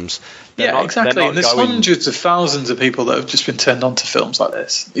films. Exactly. And there's hundreds of thousands of people that have just been turned on to films like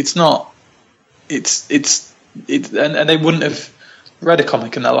this. It's not. It's and they wouldn't have read a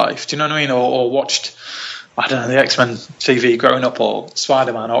comic in their life, do you know what I mean? Or watched, I don't know, the X-Men TV growing up, or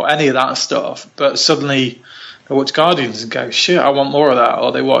Spider-Man, or any of that stuff. But suddenly they watch Guardians and go, shit, I want more of that.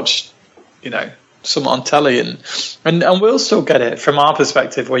 Or they watch, some on telly. And we'll still get it from our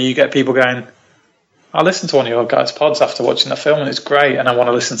perspective, where you get people going, I listened to one of your guys' pods after watching the film and it's great, and I want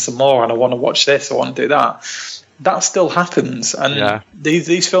to listen some more, and I want to watch this, I want to do that. That still happens, and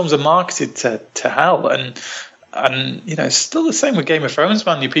these films are marketed to hell, and it's still the same with Game of Thrones,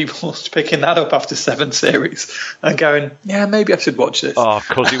 man. You people picking that up after 7 series and going, yeah, maybe I should watch this. Oh,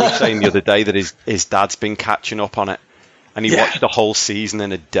 because he was saying the other day that his dad's been catching up on it, and he watched the whole season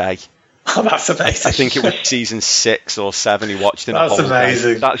in a day. Oh, that's amazing. I think it was season 6 or 7 he watched in a whole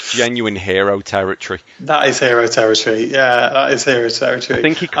amazing. Day. That's genuine hero territory. That is hero territory. Yeah, that is hero territory. I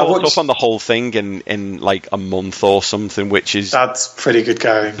think he caught up on the whole thing in like a month or something, which is... That's pretty good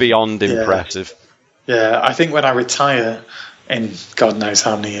going. Beyond impressive. Yeah, I think when I retire in God knows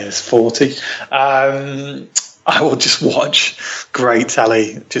how many years, 40, I will just watch great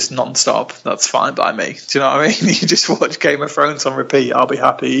telly, just non-stop. That's fine by me. Do you know what I mean? You just watch Game of Thrones on repeat. I'll be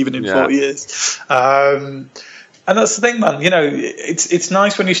happy even in 40 years. And that's the thing, man. It's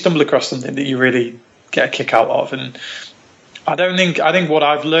nice when you stumble across something that you really get a kick out of. And I think what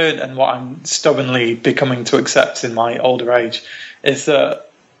I've learned and what I'm stubbornly becoming to accept in my older age is that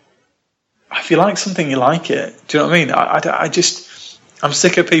if you like something, you like it. Do you know what I mean? I'm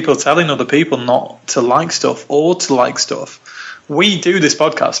sick of people telling other people not to like stuff or to like stuff. We do this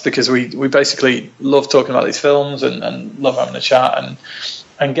podcast because we basically love talking about these films and love having a chat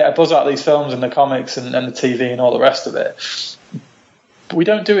and get a buzz out of these films and the comics and the TV and all the rest of it. But we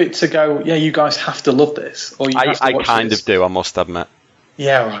don't do it to go, yeah, you guys have to love this. Or I kind of do, I must admit.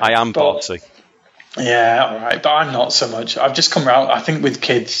 Yeah, right. I am bossy. Yeah, all right. But I'm not so much. I've just come around. I think with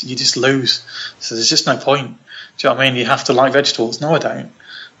kids, you just lose. So there's just no point. Do you know what I mean? You have to like vegetables. No, I don't.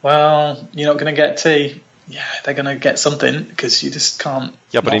 Well, you're not going to get tea. Yeah, they're going to get something because you just can't.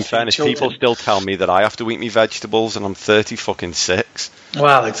 Yeah, but in fairness, people still tell me that I have to eat me vegetables, and I'm 36.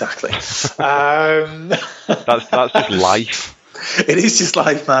 Well, exactly. That's just life. It is just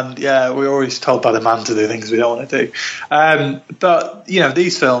life, man. Yeah, we're always told by the man to do things we don't want to do. But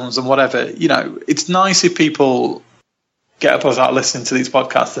these films and whatever, it's nice if people get a buzz out listening to these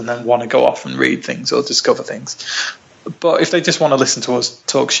podcasts and then want to go off and read things or discover things. But if they just want to listen to us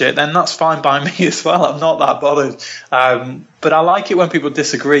talk shit, then that's fine by me as well. I'm not that bothered. But I like it when people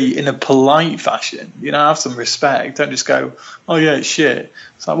disagree in a polite fashion. Have some respect. Don't just go, oh yeah, it's shit.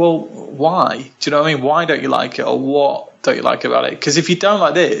 It's like, well, why? Do you know what I mean? Why don't you like it, or what don't you like about it? Because if you don't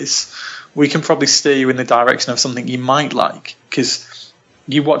like this, we can probably steer you in the direction of something you might like. Because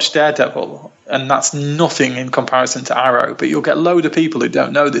you watch Daredevil, and that's nothing in comparison to Arrow, but you'll get a load of people who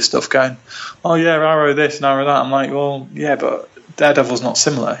don't know this stuff going, oh yeah, Arrow this and Arrow that. I'm like, well, yeah, but Daredevil's not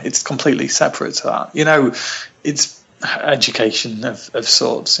similar. It's completely separate to that. It's education of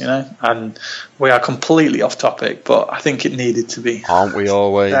sorts, and we are completely off topic, but I think it needed to be. Aren't we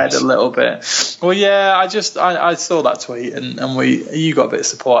always? A little bit. Well, yeah, I saw that tweet, and you got a bit of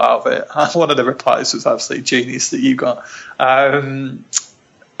support out of it. One of the replies was absolutely genius that you got.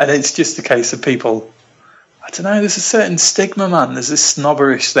 And it's just a case of people, I don't know, there's a certain stigma, man. There's this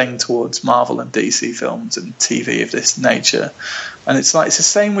snobberish thing towards Marvel and DC films and TV of this nature. And it's the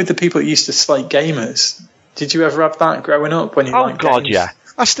same with the people who used to slate gamers. Did you ever have that growing up when you liked games? Oh, God, yeah.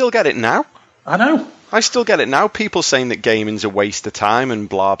 I still get it now. I know. I still get it now. People saying that gaming's a waste of time and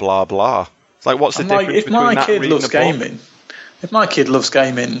blah, blah, blah. It's like, what's the difference between that and reading a book? If my kid loves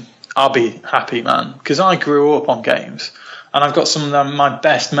gaming, I'll be happy, man. Because I grew up on games. And I've got some of my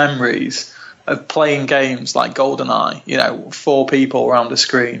best memories of playing games like GoldenEye, 4 people around a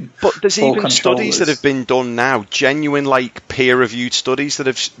screen. But there's even studies that have been done now, genuine peer-reviewed studies that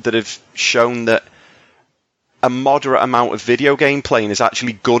have shown that a moderate amount of video game playing is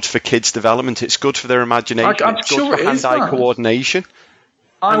actually good for kids' development. It's good for their imagination. It's good for hand-eye coordination.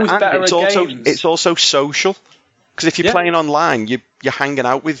 It's also social. Because if you're playing online, you're hanging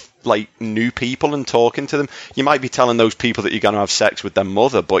out with new people and talking to them. You might be telling those people that you're going to have sex with their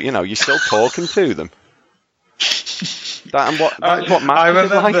mother, but you're still talking to them. That's what matters. I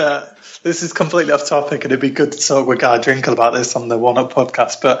remember, this is completely off topic, and it'd be good to talk with Guy Drinkle about this on the One Up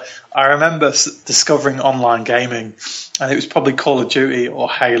podcast, but I remember discovering online gaming, and it was probably Call of Duty or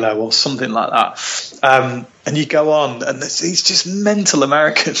Halo or something like that. And you go on, and there's these just mental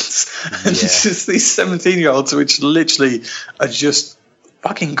Americans, and it's just these 17-year-olds which literally are just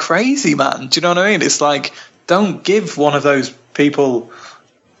fucking crazy, man. Do you know what I mean? It's like, don't give one of those people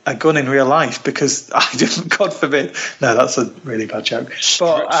a gun in real life, because God forbid. No, that's a really bad joke.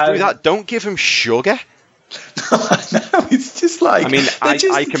 But do that. Don't give him sugar. No, it's just like. I mean,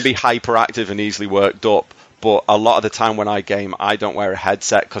 I can be hyperactive and easily worked up, but a lot of the time when I game, I don't wear a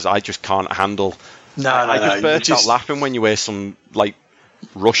headset because I just can't handle I just burst out laughing when you hear some like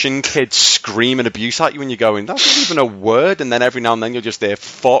Russian kids screaming abuse at you, and you're going, "That's not even a word." And then every now and then you'll just hear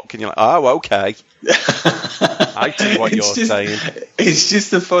 "fuck," and you're like, "Oh, okay." I see what you're saying. It's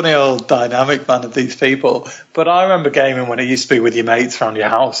just a funny old dynamic, man, of these people. But I remember gaming when it used to be with your mates around your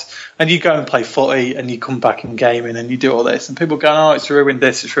house, and you go and play footy, and you come back in gaming, and you do all this, and people go, "Oh, it's ruined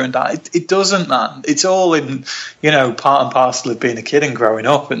this, it's ruined that." It doesn't, man. It's all in, part and parcel of being a kid and growing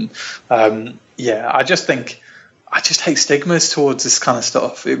up. And I just hate stigmas towards this kind of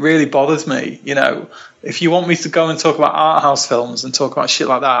stuff. It really bothers me. If you want me to go and talk about art house films and talk about shit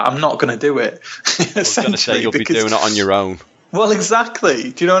like that, I'm not going to do it. I was going to say you'll be doing it on your own. Well,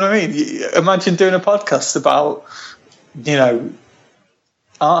 exactly. Do you know what I mean? Imagine doing a podcast about,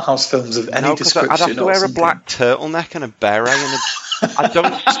 art house films of any description. I'd have to wear a black turtleneck and a beret. I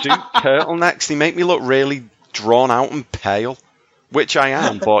don't suit turtlenecks. They make me look really drawn out and pale, which I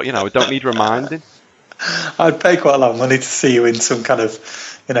am, but, I don't need reminding. I'd pay quite a lot of money to see you in some kind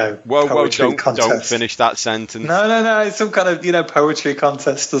of, poetry contest. Don't finish that sentence. No. It's some kind of, poetry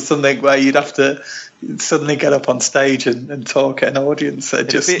contest or something where you'd have to suddenly get up on stage and talk at an audience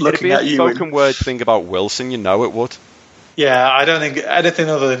looking at you. It'd be a spoken word thing about Wilson, it would. Yeah, I don't think anything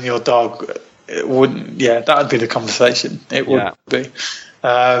other than your dog wouldn't. Yeah, that would be the conversation. It would be.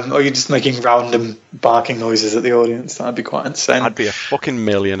 Or you're just making random barking noises at the audience. That'd be quite insane. I'd be a fucking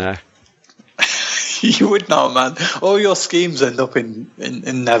millionaire. You would not, man. All your schemes end up in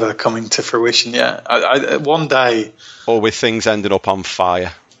never coming to fruition. Yeah, one day. Or with things ending up on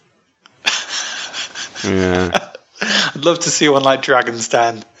fire. Yeah. I'd love to see one like Dragon's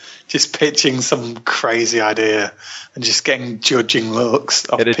Den, just pitching some crazy idea and just getting judging looks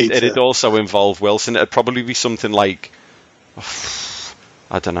off Peter. It'd also involve Wilson. It'd probably be something like,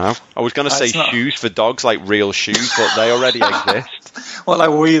 I don't know. I was going to say shoes for dogs, like real shoes, but they already exist. What,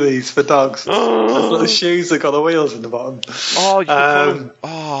 like wheelies for dogs? Those little shoes that got the wheels in the bottom. Oh, you call them,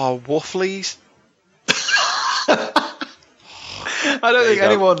 wafflies. I don't think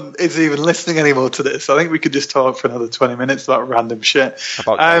anyone is even listening anymore to this. I think we could just talk for another 20 minutes about random shit.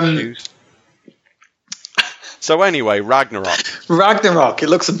 About shoes. So anyway, Ragnarok, it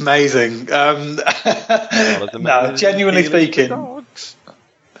looks amazing. No, genuinely speaking,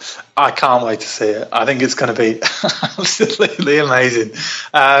 I can't wait to see it. I think it's going to be absolutely amazing.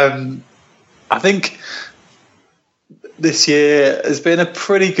 I think this year has been a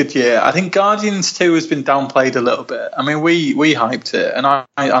pretty good year. I think Guardians 2 has been downplayed a little bit. I mean, we hyped it, and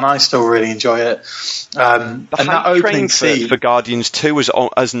I still really enjoy it. And that opening scene for Guardians 2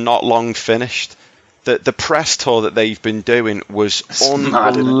 has not long finished. The press tour that they've been doing was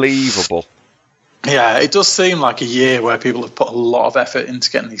unbelievable. Yeah, it does seem like a year where people have put a lot of effort into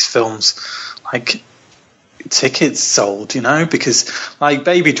getting these films, like, tickets sold, because, like,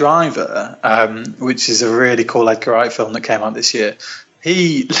 Baby Driver, which is a really cool Edgar Wright film that came out this year,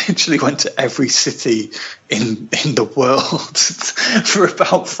 he literally went to every city in the world for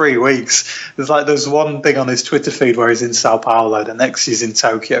about 3 weeks. There's one thing on his Twitter feed where he's in Sao Paulo, the next he's in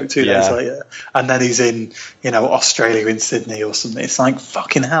Tokyo 2 days later, and then he's in, Australia, in Sydney or something. It's like,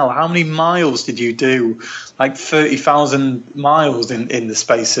 fucking hell, how many miles did you do? Like 30,000 miles in the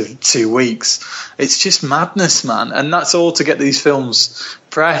space of 2 weeks. It's just madness, man. And that's all to get these films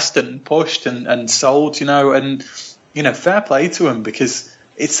pressed and pushed and sold, and fair play to them, because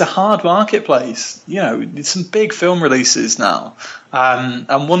it's a hard marketplace. It's some big film releases now,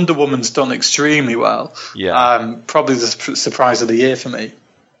 and Wonder Woman's done extremely well. Yeah, probably the surprise of the year for me.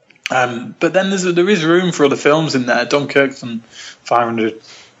 But then there is room for other films in there. Dunkirk's done 500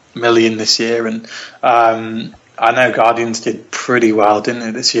 million this year, and I know Guardians did pretty well, didn't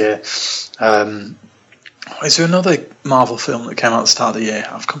it, this year? Is there another Marvel film that came out at the start of the year?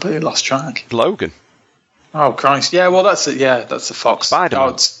 I've completely lost track. Logan. Oh Christ! Yeah, well, that's it. Yeah, that's the Fox. Spider-Man.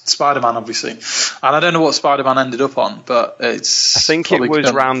 Oh, it's Spider-Man, obviously, and I don't know what Spider-Man ended up on, but it's. I think it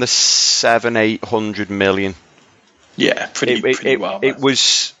was around the 700-800 million. Yeah, pretty well. It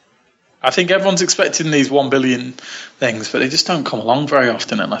was. I think everyone's expecting these 1 billion things, but they just don't come along very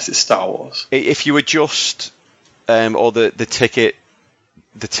often unless it's Star Wars. If you adjust, or the ticket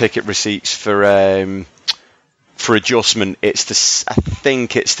receipts for adjustment, I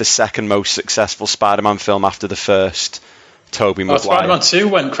think it's the second most successful Spider-Man film after the first, Tobey Maguire. Spider-Man 2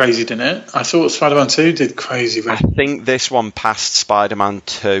 went crazy, didn't it? I thought Spider-Man 2 did crazy. I think this one passed Spider-Man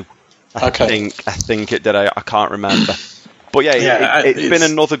 2. I think it did. I can't remember. But it's been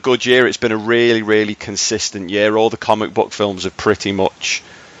another good year. It's been a really, really consistent year. All the comic book films have pretty much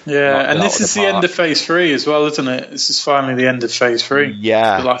Yeah, and this is the end of Phase 3 as well, isn't it? This is finally the end of Phase 3.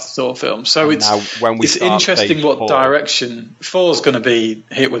 Yeah. The last Thor film. So and it's interesting what direction. 4's going to be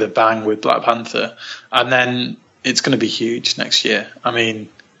hit with a bang with Black Panther, and then it's going to be huge next year. I mean,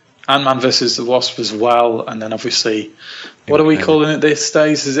 Ant-Man versus the Wasp as well, and then obviously, what are we calling it these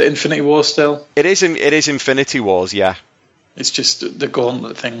days? Is it Infinity War still? It is Infinity Wars, yeah. It's just the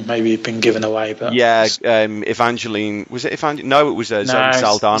gauntlet thing maybe been given away, but yeah. Evangeline, was it Evangeline? No, it was Zoe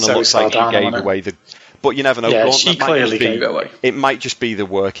Saldana. Zoe Looks Saldana, like she gave away the. But you never know. Yeah, she clearly gave it away. It might just be the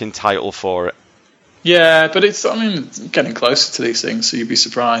working title for it. Yeah, but it's getting closer to these things, so you'd be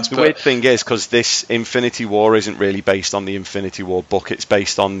surprised. The weird thing is, because this Infinity War isn't really based on the Infinity War book; it's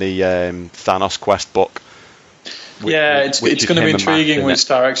based on the Thanos Quest book. It's going to be intriguing which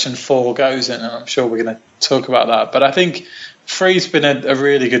direction 4 goes in, and I'm sure we're going to talk about that. But I think 3's been a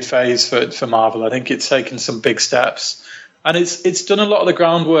really good phase for Marvel. I think it's taken some big steps, and it's done a lot of the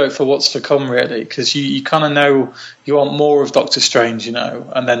groundwork for what's to come, really, because you kind of know you want more of Doctor Strange,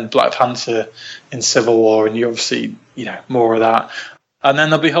 and then Black Panther in Civil War, and you obviously, more of that. And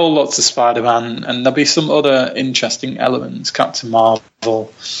then there'll be whole lots of Spider-Man, and there'll be some other interesting elements, Captain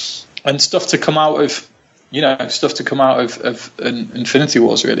Marvel, and stuff to come out of Infinity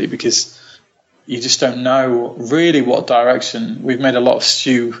Wars, really, because you just don't know really what direction. We've made a lot of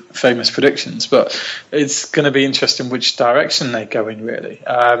famous predictions, but it's going to be interesting which direction they go in, really.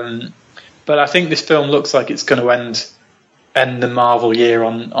 But I think this film looks like it's going to end the Marvel year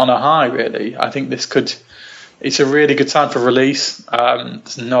on a high, really. I think it's a really good time for release.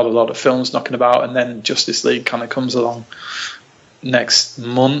 There's not a lot of films knocking about, and then Justice League kind of comes along next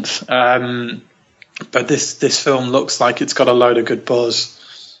month. But this film looks like it's got a load of good buzz.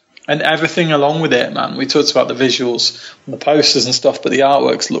 And everything along with it, man. We talked about the visuals and the posters and stuff, but the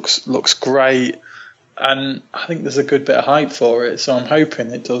artwork looks great. And I think there's a good bit of hype for it. So I'm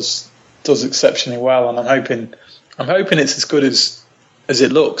hoping it does exceptionally well. And I'm hoping it's as good as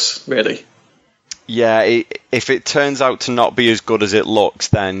it looks, really. Yeah, if it turns out to not be as good as it looks,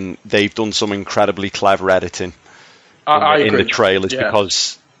 then they've done some incredibly clever editing in the trailers,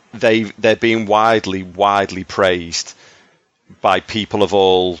 because they're being widely praised by people of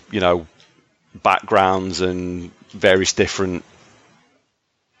all, backgrounds and various different,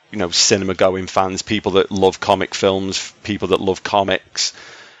 cinema-going fans, people that love comic films, people that love comics,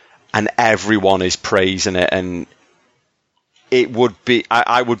 and everyone is praising it. And it would be,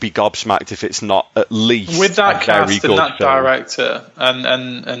 I would be gobsmacked if it's not at least with that cast and that film. Director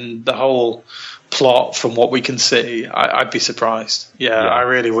and the whole plot. From what we can see, I'd be surprised. Yeah, I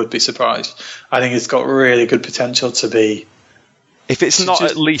really would be surprised. I think it's got really good potential to be. If it's not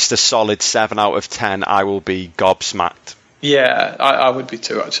at least a solid 7 out of 10, I will be gobsmacked. Yeah, I would be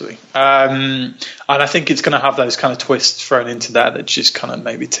too, actually. And I think it's going to have those kind of twists thrown into there that just kind of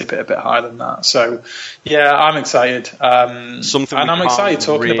maybe tip it a bit higher than that. So, yeah, I'm excited. Something and I'm excited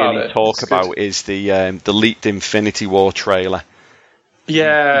talking really about it. Talk about is the leaked Infinity War trailer.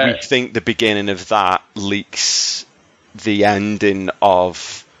 Yeah, we think the beginning of that leaks the ending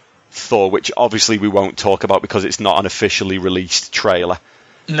of Thor, which obviously we won't talk about because it's not an officially released trailer.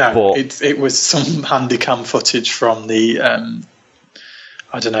 No, but it was some handycam footage from the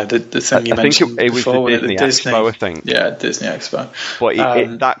I don't know, the thing you mentioned before. It was the Disney Expo, I think. Yeah, Disney Expo.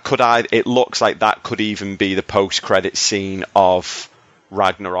 But it looks like that could even be the post-credit scene of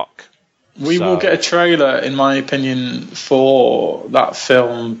Ragnarok. We will get a trailer, in my opinion, for that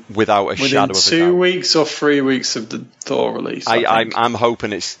film without a shadow of a doubt. Within 2 weeks or 3 weeks of the Thor release. I'm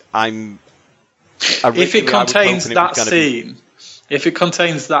hoping it's. If it contains that scene, if it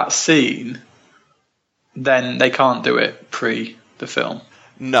contains that scene, then they can't do it pre the film.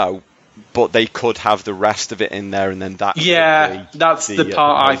 No, but they could have the rest of it in there, and then that. Yeah, that's the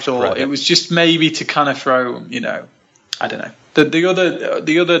part I thought. It was just maybe to kind of throw, I don't know.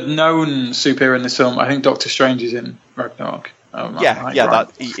 The other known superhero in this film, I think Doctor Strange is in Ragnarok.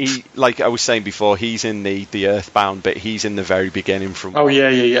 That he like I was saying before, he's in the Earthbound bit. He's in the very beginning from.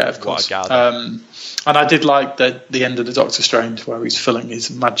 Of course. And I did like the end of the Doctor Strange where he's filling his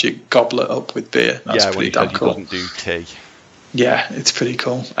magic goblet up with beer. That's pretty damn cool. He doesn't do tea. Yeah, it's pretty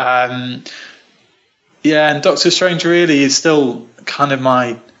cool. And Doctor Strange really is still kind of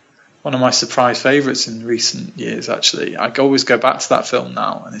one of my surprise favourites in recent years, actually. I always go back to that film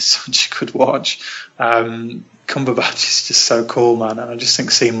now, and it's such a good watch. Cumberbatch is just so cool, man, and I just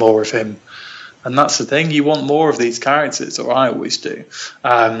think seeing more of him. And that's the thing, you want more of these characters, or I always do,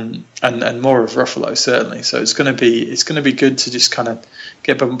 and more of Ruffalo, certainly. So it's going to be good to just kind of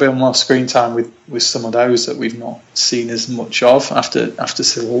get a bit more screen time with some of those that we've not seen as much of after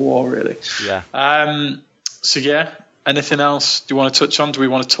Civil War, really. Yeah. Anything else do you want to touch on? Do we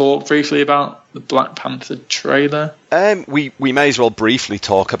want to talk briefly about the Black Panther trailer? We may as well briefly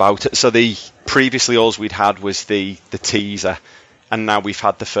talk about it. So previously all we'd had was the teaser, and now we've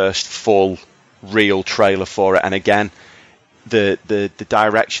had the first full real trailer for it. And again, the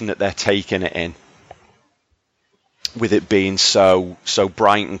direction that they're taking it in, with it being so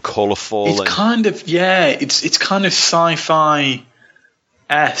bright and colourful, it's kind of sci-fi-esque,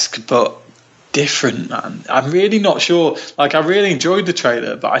 but different, man. I'm really not sure. Like, I really enjoyed the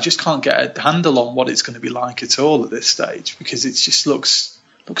trailer, but I just can't get a handle on what it's going to be like at all at this stage, because it just looks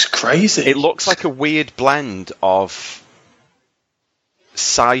crazy. It looks like a weird blend of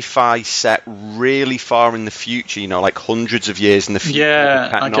sci-fi set really far in the future, like hundreds of years in the future. Yeah,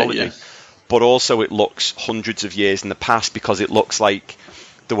 with technology. I get you. But also it looks hundreds of years in the past, because it looks like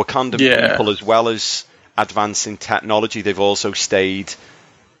the Wakandan people, as well as advancing technology, they've also stayed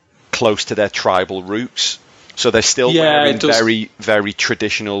close to their tribal roots. So they're still wearing very, very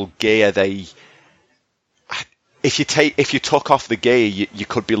traditional gear. If you took off the gear, you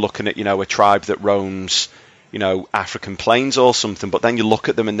could be looking at, a tribe that roams, African plains or something. But then you look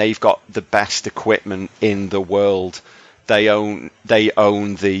at them and they've got the best equipment in the world. They own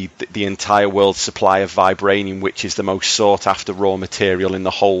the entire world's supply of vibranium, which is the most sought after raw material in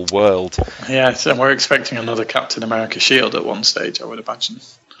the whole world. Yes, and we're expecting another Captain America shield at one stage, I would imagine.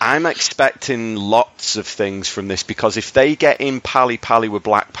 I'm expecting lots of things from this, because if they get in pally with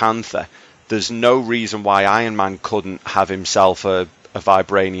Black Panther, there's no reason why Iron Man couldn't have himself a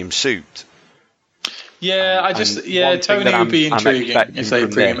vibranium suit. Yeah, Tony would be intriguing if they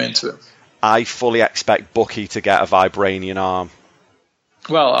bring him into it. I fully expect Bucky to get a vibranium arm.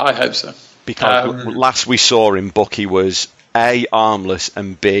 Well, I hope so. Because last we saw him, Bucky was A, armless,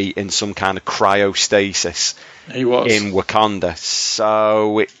 and B, in some kind of cryostasis. He was. In Wakanda.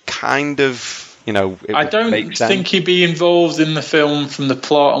 So it kind of, I don't think he'd be involved in the film from the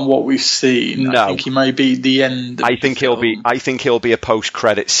plot and what we've seen. No. I think he may be the end of I think he'll be a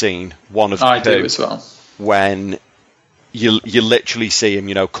post-credit scene, one of the two. I do as well. When you literally see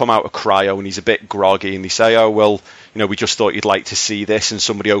him, come out of cryo, and he's a bit groggy, and they say, oh, well, we just thought you'd like to see this, and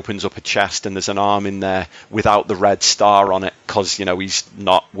somebody opens up a chest and there's an arm in there without the red star on it, because, he's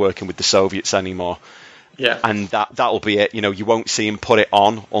not working with the Soviets anymore. Yeah. And that'll be it. You won't see him put it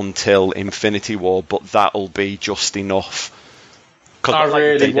on until Infinity War, but that'll be just enough. I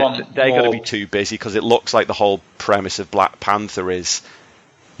really want they're going to be too busy, because it looks like the whole premise of Black Panther is,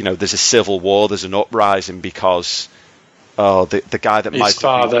 there's a civil war, there's an uprising, because the guy that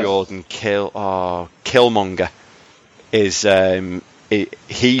Michael B. Jordan Killmonger is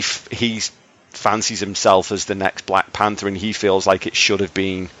he fancies himself as the next Black Panther, and he feels like it should have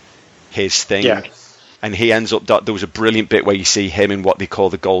been his thing. Yeah. And he ends up, there was a brilliant bit where you see him in what they call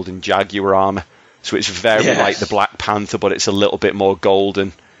the Golden Jaguar armor. So it's very like the Black Panther, but it's a little bit more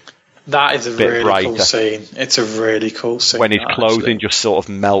golden. That is a really cool scene. It's a really cool scene. When his clothing just sort of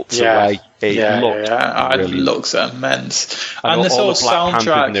melts away. It looks immense. And this whole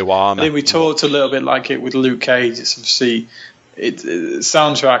soundtrack, I think we talked a little bit like it with Luke Cage. It's obviously,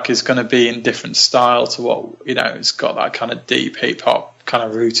 soundtrack is going to be in different style to what, it's got that kind of deep hip hop kind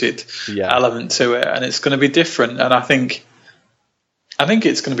of rooted element to it, and it's going to be different. And I think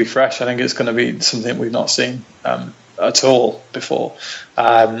it's going to be fresh. I think it's going to be something we've not seen at all before.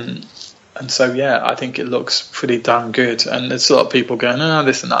 And so, I think it looks pretty damn good. And there's a lot of people going,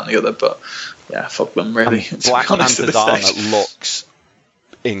 this and that and the other, but fuck them, really. Black Panther's armor looks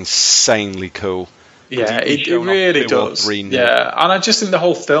insanely cool. Yeah, it really does. Yeah, and I just think the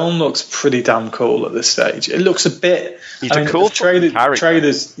whole film looks pretty damn cool at this stage. It looks a bit... He's a cool character.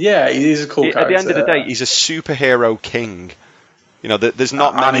 Trailers, he is a cool character. At the end of the day, he's a superhero king. There's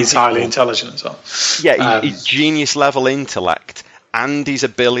not many... And he's highly intelligent as well. Yeah, he's genius-level intellect, and he's a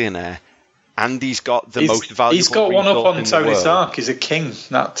billionaire, and he's got the most valuable... He's got one up on Tony Stark. He's a king.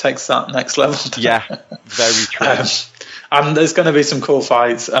 That takes that next level. Yeah, very true. And there's going to be some cool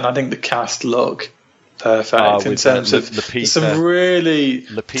fights, and I think the cast look perfect in terms of some really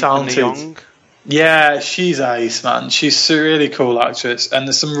talented... Nyong. Yeah, she's ace, man. She's a really cool actress, and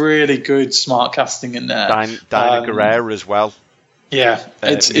there's some really good, smart casting in there. Diana Guerrero as well. Yeah,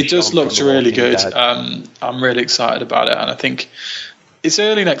 it just looks really good. I'm really excited about it, and I think it's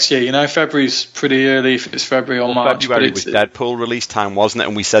early next year. February's pretty early if it's February or March. February was Deadpool release time, wasn't it?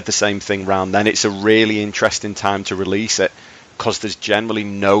 And we said the same thing round then. It's a really interesting time to release it, because there's generally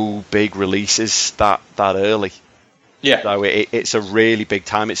no big releases that early. Yeah. So it's a really big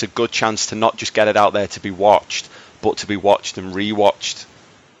time. It's a good chance to not just get it out there to be watched, but to be watched and rewatched.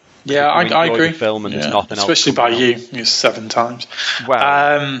 Yeah, I agree. The film and there's nothing especially else by you 7 times.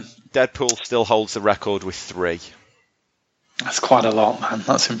 Well, Deadpool still holds the record with 3. That's quite a lot, man.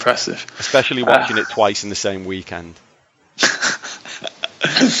 That's impressive. Especially watching it twice in the same weekend.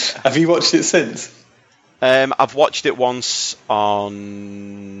 Have you watched it since? I've watched it once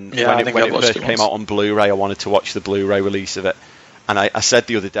when it first came out on Blu-ray. I wanted to watch the Blu-ray release of it. And I said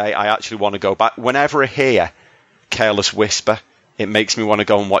the other day, I actually want to go back. Whenever I hear Careless Whisper, it makes me want to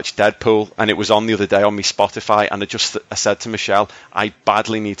go and watch Deadpool. And it was on the other day on my Spotify. And I said to Michelle, I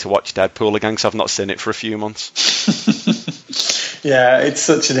badly need to watch Deadpool again because I've not seen it for a few months. Yeah, it's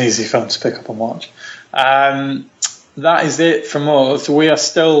such an easy film to pick up and watch. That is it from us. We are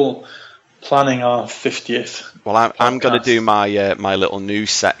still planning our 50th. Well, I'm going to do my my little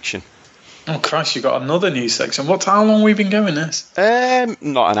news section. Oh Christ! You got another news section. How long have we been going this?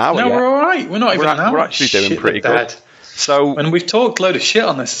 Not an hour. No, yet. We're all right. We're not even an hour. We're actually doing pretty good. So, and we've talked a load of shit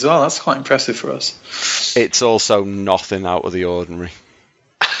on this as well. That's quite impressive for us. It's also nothing out of the ordinary.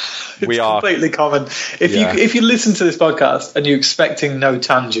 It's completely common. If you listen to this podcast and you're expecting no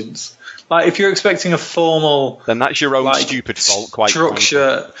tangents, like if you're expecting a formal, then that's your own stupid fault. Quite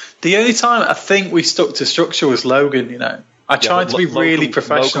structure. Frankly. The only time I think we stuck to structure was Logan. You know, I tried to be really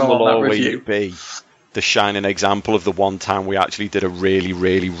professional Logan will on that always review. Be the shining example of the one time we actually did a really,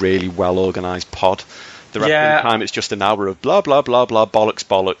 really, really well organised pod. The rest of the time it's just an hour of blah blah blah blah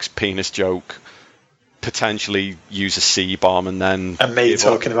bollocks penis joke. Potentially use a C-bomb and me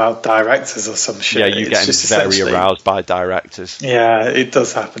talking about directors or some shit. Yeah, you getting very aroused by directors. Yeah, it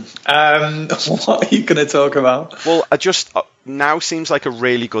does happen. What are you going to talk about? Well, now seems like a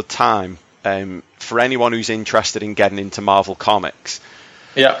really good time for anyone who's interested in getting into Marvel Comics.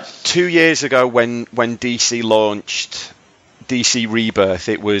 Yeah. 2 years ago when DC launched DC Rebirth,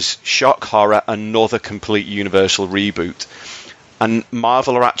 it was shock horror, another complete Universal reboot. And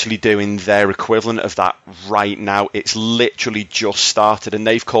Marvel are actually doing their equivalent of that right now. It's literally just started, and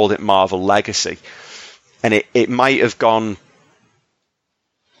they've called it Marvel Legacy. And it might have gone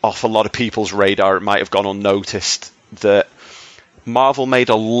off a lot of people's radar. It might have gone unnoticed that Marvel made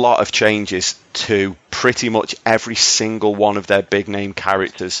a lot of changes to pretty much every single one of their big-name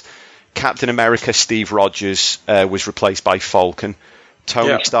characters. Captain America, Steve Rogers, was replaced by Falcon.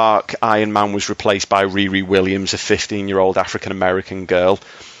 Tony Stark, Iron Man, was replaced by Riri Williams, a 15-year-old African-American girl.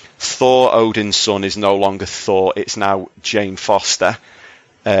 Thor, Odin's son, is no longer Thor. It's now Jane Foster.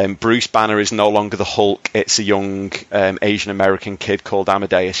 Bruce Banner is no longer the Hulk. It's a young Asian-American kid called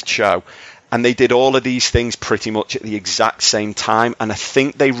Amadeus Cho. And they did all of these things pretty much at the exact same time. And I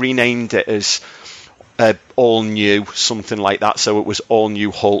think they renamed it as All New, something like that. So it was All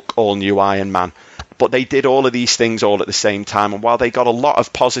New Hulk, All New Iron Man. But they did all of these things all at the same time. And while they got a lot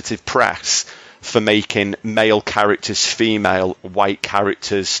of positive press for making male characters female, white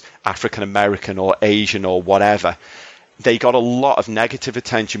characters African-American or Asian or whatever, they got a lot of negative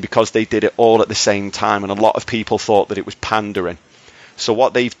attention because they did it all at the same time. And a lot of people thought that it was pandering. So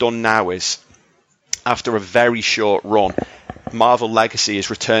what they've done now is, after a very short run, Marvel Legacy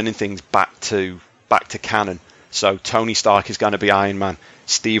is returning things back to canon. So Tony Stark is going to be Iron Man.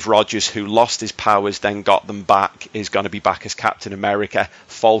 Steve Rogers, who lost his powers, then got them back, is going to be back as Captain America.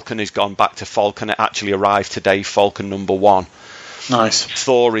 Falcon has gone back to Falcon. It actually arrived today, Falcon #1. Nice.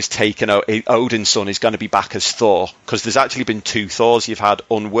 Thor is taken. Odin's son is going to be back as Thor, because there's actually been two Thors. You've had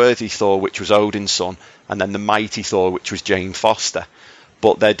Unworthy Thor, which was Odin's son, and then the Mighty Thor, which was Jane Foster.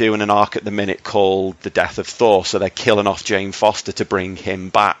 But they're doing an arc at the minute called The Death of Thor, so they're killing off Jane Foster to bring him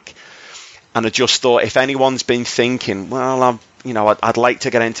back. And I just thought, if anyone's been thinking, well, I'd like to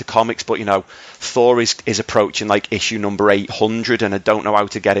get into comics, but Thor is approaching like issue number 800, and I don't know how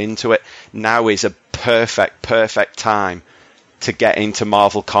to get into it. Now is a perfect time to get into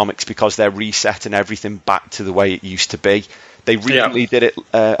Marvel Comics, because they're resetting everything back to the way it used to be. They recently did it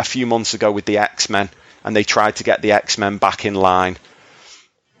a few months ago with the X-Men, and they tried to get the X-Men back in line.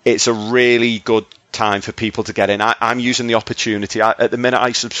 It's a really good time for people to get in. I'm using the opportunity. At the minute,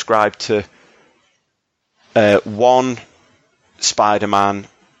 I subscribe to one Spider-Man,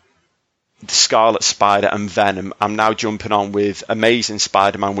 Scarlet Spider, and Venom. I'm now jumping on with Amazing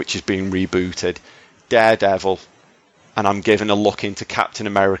Spider-Man, which is being rebooted, Daredevil, and I'm giving a look into Captain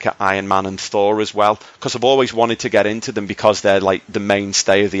America, Iron Man, and Thor as well, because I've always wanted to get into them because they're like the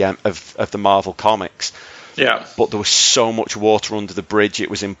mainstay of the Marvel Comics. Yeah. But there was so much water under the bridge, it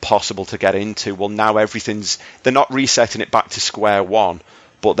was impossible to get into. Well, now they're not resetting it back to square one,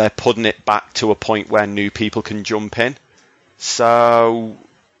 but they're putting it back to a point where new people can jump in. So,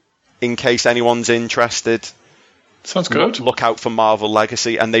 in case anyone's interested, sounds good. Look out for Marvel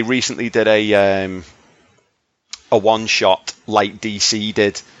Legacy. And they recently did a one-shot like DC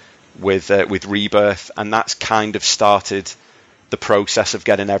did with Rebirth, and that's kind of started the process of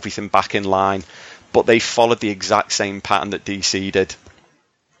getting everything back in line. but they followed the exact same pattern that DC did.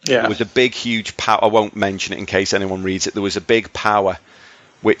 Yeah. There was a big, huge power. I won't mention it in case anyone reads it. There was a big power,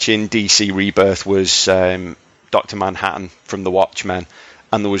 which in DC Rebirth was Dr. Manhattan from The Watchmen,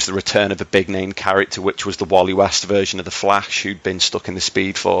 and there was the return of a big-name character, which was the Wally West version of the Flash, who'd been stuck in the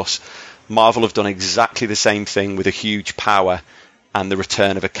Speed Force. Marvel have done exactly the same thing with a huge power and the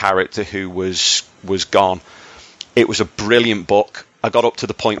return of a character who was gone. It was a brilliant book. I got up to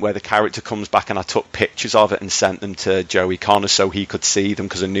the point where the character comes back, and I took pictures of it and sent them to Joey Connor so he could see them,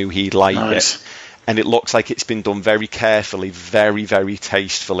 because I knew he'd like it. And it looks like it's been done very carefully, very, very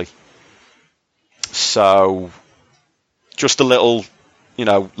tastefully. So, just a little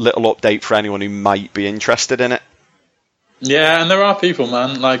update for anyone who might be interested in it. Yeah, and there are people,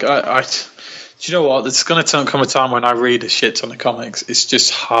 man. Like, I do you know what? There's going to come a time when I read a shit ton of comics. It's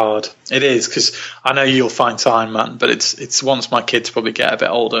just hard. It is, because I know you'll find time, man. But it's once my kids probably get a bit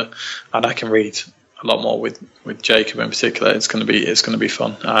older, and I can read a lot more with Jacob in particular. It's going to be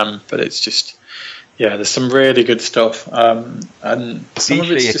fun. But it's just, yeah, there's some really good stuff, and some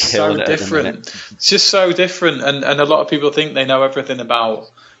of it's just so different. It's just so different, and a lot of people think they know everything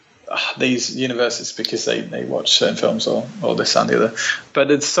about these universes because they watch certain films or this and the other, but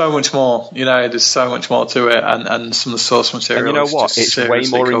there's so much more. There's so much more to it, and some of the source material. And you know what? It's way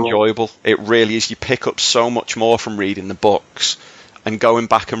more enjoyable. It really is. You pick up so much more from reading the books and going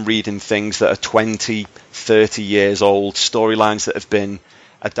back and reading things that are 20, 30 years old, storylines that have been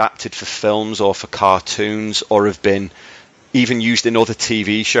adapted for films or for cartoons or have been even used in other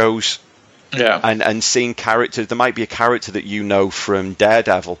TV shows. Yeah, and seeing characters. There might be a character that you know from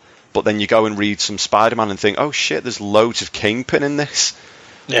Daredevil, but then you go and read some Spider-Man and think, oh shit, there's loads of Kingpin in this.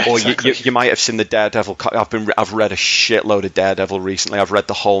 Yeah, or exactly. you might have seen the Daredevil. I've read a shitload of Daredevil recently. I've read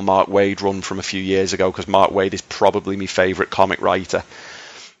the whole Mark Waid run from a few years ago, because Mark Waid is probably my favourite comic writer.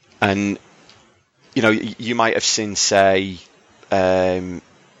 And you might have seen, say,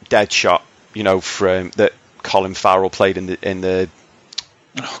 Deadshot, from that Colin Farrell played in the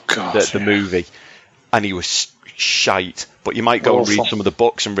oh god, the movie, and he was shite. But you might go and read some of the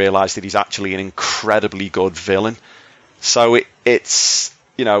books and realise that he's actually an incredibly good villain. So it's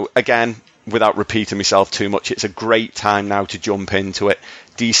again, without repeating myself too much, it's a great time now to jump into it.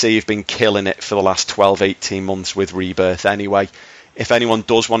 DC have been killing it for the last 12, 18 months with Rebirth anyway. If anyone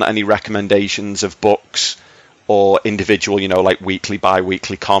does want any recommendations of books or individual, like weekly,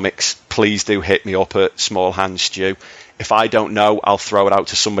 bi-weekly comics, please do hit me up at Small Hands Stew. If I don't know, I'll throw it out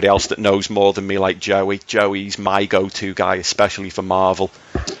to somebody else that knows more than me, like Joey. Joey's my go-to guy, especially for Marvel.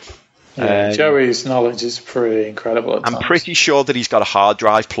 Yeah, Joey's knowledge is pretty incredible at times. I'm pretty sure that he's got a hard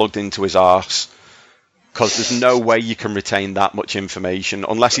drive plugged into his arse, because there's no way you can retain that much information,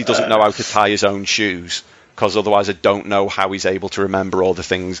 unless he doesn't know how to tie his own shoes, because otherwise I don't know how he's able to remember all the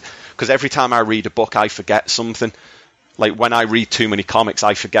things. Because every time I read a book, I forget something. Like, when I read too many comics,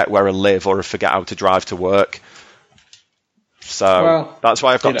 I forget where I live, or I forget how to drive to work. So that's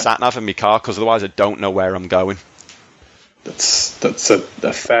why I've got sat-nav in my car, because otherwise I don't know where I'm going. That's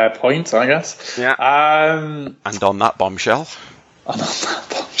a fair point, I guess. Yeah. And on that bombshell.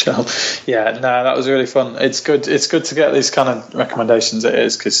 Yeah, no, that was really fun. It's good to get these kind of recommendations. It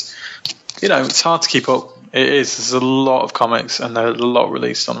is, because it's hard to keep up. It is. There's a lot of comics, and there's a lot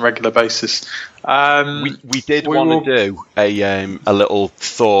released on a regular basis. We did want to do a little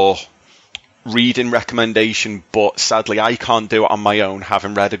Thor reading recommendation, but sadly I can't do it on my own,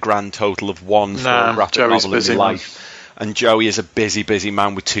 having read a grand total of one Thor graphic novel in my life. And Joey is a busy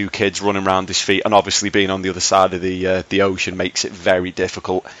man with 2 kids running around his feet, and obviously being on the other side of the ocean makes it very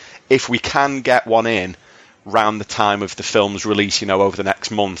difficult. If we can get one in round the time of the film's release, over the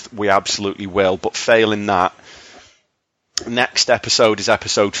next month, we absolutely will. But failing that, next episode is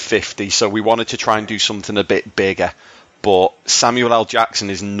episode 50, so we wanted to try and do something a bit bigger. But Samuel L.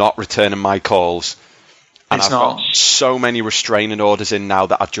 Jackson is not returning my calls. And I've got so many restraining orders in now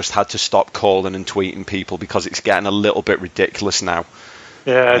that I've just had to stop calling and tweeting people, because it's getting a little bit ridiculous now.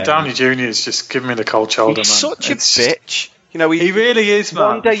 Yeah, Downey Jr. is just giving me the cold shoulder, he's man. Such a bitch. He really is, man.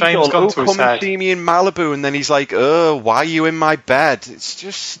 One day he's all, come and see me in Malibu, and then he's like, oh, why are you in my bed? It's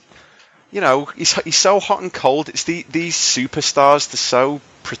just, he's so hot and cold. It's these superstars, they're so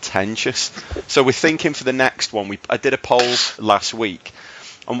pretentious. So we're thinking for the next one, I did a poll last week,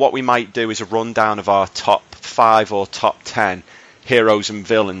 and what we might do is a rundown of our top 5 or top 10 heroes and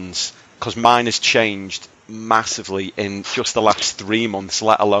villains, because mine has changed massively in just the last 3 months,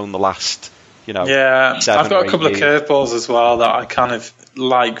 let alone the last, 7 I've got a couple years. of curveballs as well that I kind of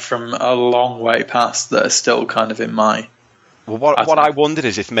like from a long way past, that are still kind of in my Well, what I wondered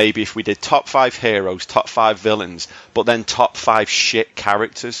is if maybe if we did top 5 heroes, top 5 villains, but then top 5 shit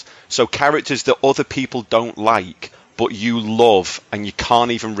characters. So characters that other people don't like, but you love, and you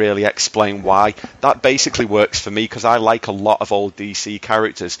can't even really explain why. That basically works for me, because I like a lot of old DC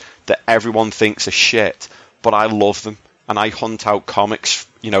characters that everyone thinks are shit, but I love them. And I hunt out comics,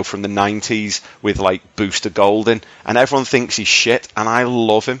 from the 90s with, like, Booster Gold and everyone thinks he's shit, and I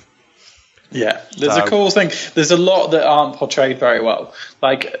love him. Yeah, there's a cool thing. There's a lot that aren't portrayed very well.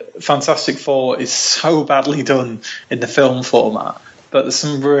 Like, Fantastic Four is so badly done in the film format, but there's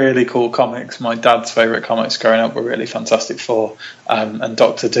some really cool comics. My dad's favourite comics growing up were really Fantastic Four, and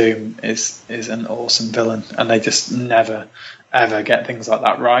Doctor Doom is an awesome villain, and they just never, ever get things like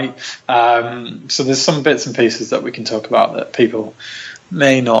that right. So there's some bits and pieces that we can talk about that people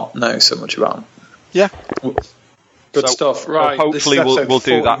may not know so much about. Yeah. Good stuff, right? Hopefully we'll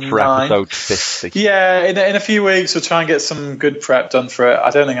do that for episode 50. Yeah, in a few weeks we'll try and get some good prep done for it. I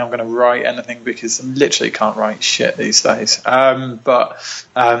don't think I'm going to write anything because I literally can't write shit these days. But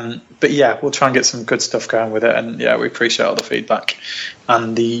yeah, we'll try and get some good stuff going with it. And yeah, we appreciate all the feedback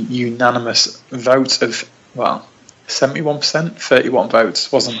and the unanimous vote of 71%, 31 votes.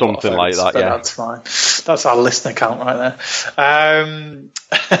 Wasn't something votes, like that. Yeah, that's fine. That's our listener count right there.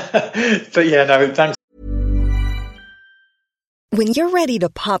 But yeah, no, thanks. When you're ready to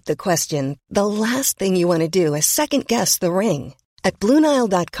pop the question, the last thing you want to do is second-guess the ring. At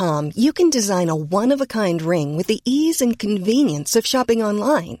BlueNile.com, you can design a one-of-a-kind ring with the ease and convenience of shopping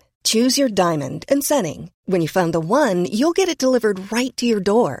online. Choose your diamond and setting. When you find the one, you'll get it delivered right to your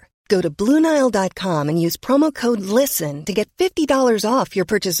door. Go to BlueNile.com and use promo code LISTEN to get $50 off your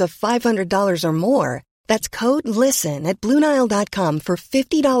purchase of $500 or more. That's code LISTEN at BlueNile.com for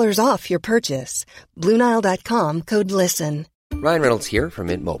 $50 off your purchase. BlueNile.com, code LISTEN. Ryan Reynolds here from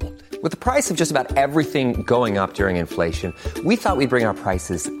Mint Mobile. With the price of just about everything going up during inflation, we thought we'd bring our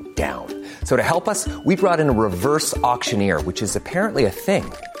prices down. So to help us, we brought in a reverse auctioneer, which is apparently a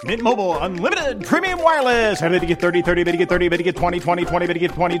thing. Mint Mobile Unlimited Premium Wireless. How to get 30, 30, bit to get 30, bit to get 20, 20, 20, bit to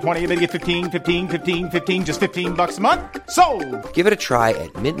get 20, 20, bit to get 15, 15, 15, 15, just $15 a month? Sold! Give it a try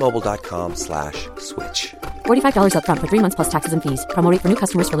at mintmobile.com/switch. $45 up front for 3 months plus taxes and fees. Promo rate for new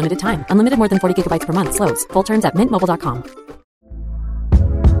customers for limited time. Unlimited more than 40 gigabytes per month. Slows full terms at mintmobile.com.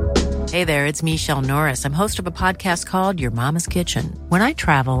 Hey there, it's Michelle Norris. I'm host of a podcast called Your Mama's Kitchen. When I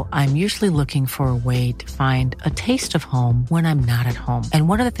travel, I'm usually looking for a way to find a taste of home when I'm not at home. And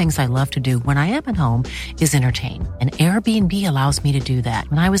one of the things I love to do when I am at home is entertain. And Airbnb allows me to do that.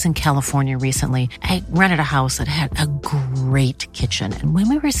 When I was in California recently, I rented a house that had a great kitchen. And when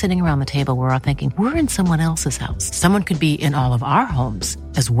we were sitting around the table, we were all thinking, we're in someone else's house. Someone could be in all of our homes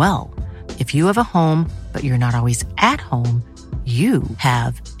as well. If you have a home, but you're not always at home, you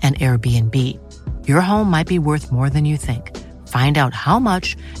have an Airbnb. Your home might be worth more than you think. Find out how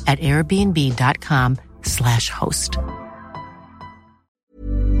much at airbnb.com/host.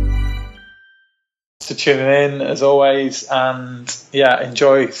 For tuning in as always, and yeah,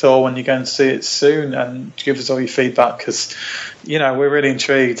 enjoy Thor when you go and see it soon, and give us all your feedback because we're really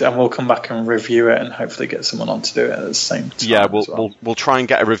intrigued, and we'll come back and review it and hopefully get someone on to do it at the same time. Yeah, we'll try and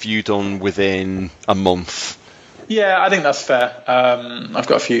get a review done within a month. Yeah, I think that's fair. I've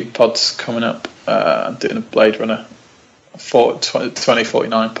got a few pods coming up. I'm doing a Blade Runner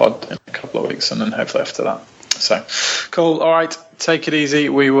 2049 pod in a couple of weeks, and then hopefully after that. So, cool. All right, take it easy.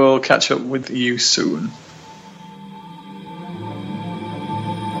 We will catch up with you soon.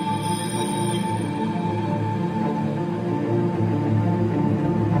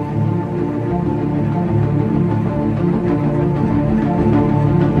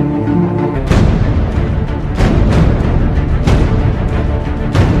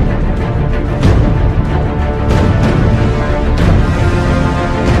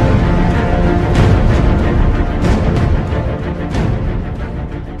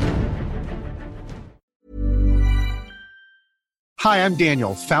 Hi, I'm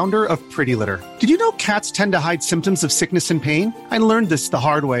Daniel, founder of Pretty Litter. Did you know cats tend to hide symptoms of sickness and pain? I learned this the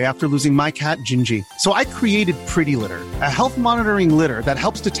hard way after losing my cat, Gingy. So I created Pretty Litter, a health monitoring litter that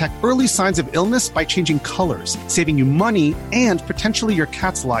helps detect early signs of illness by changing colors, saving you money and potentially your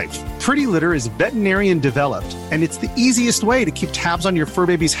cat's life. Pretty Litter is veterinarian developed, and it's the easiest way to keep tabs on your fur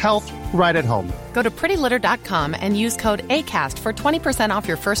baby's health right at home. Go to prettylitter.com and use code ACAST for 20% off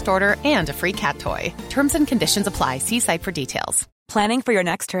your first order and a free cat toy. Terms and conditions apply. See site for details. Planning for your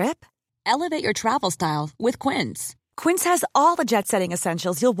next trip? Elevate your travel style with Quince. Quince has all the jet-setting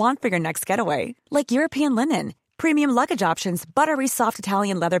essentials you'll want for your next getaway, like European linen, premium luggage options, buttery soft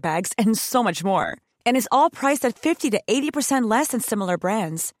Italian leather bags, and so much more. And is all priced at 50 to 80% less than similar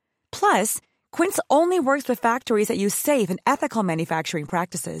brands. Plus, Quince only works with factories that use safe and ethical manufacturing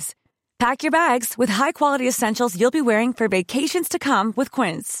practices. Pack your bags with high-quality essentials you'll be wearing for vacations to come with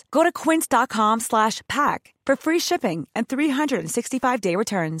Quince. Go to quince.com/pack for free shipping and 365-day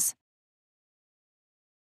returns.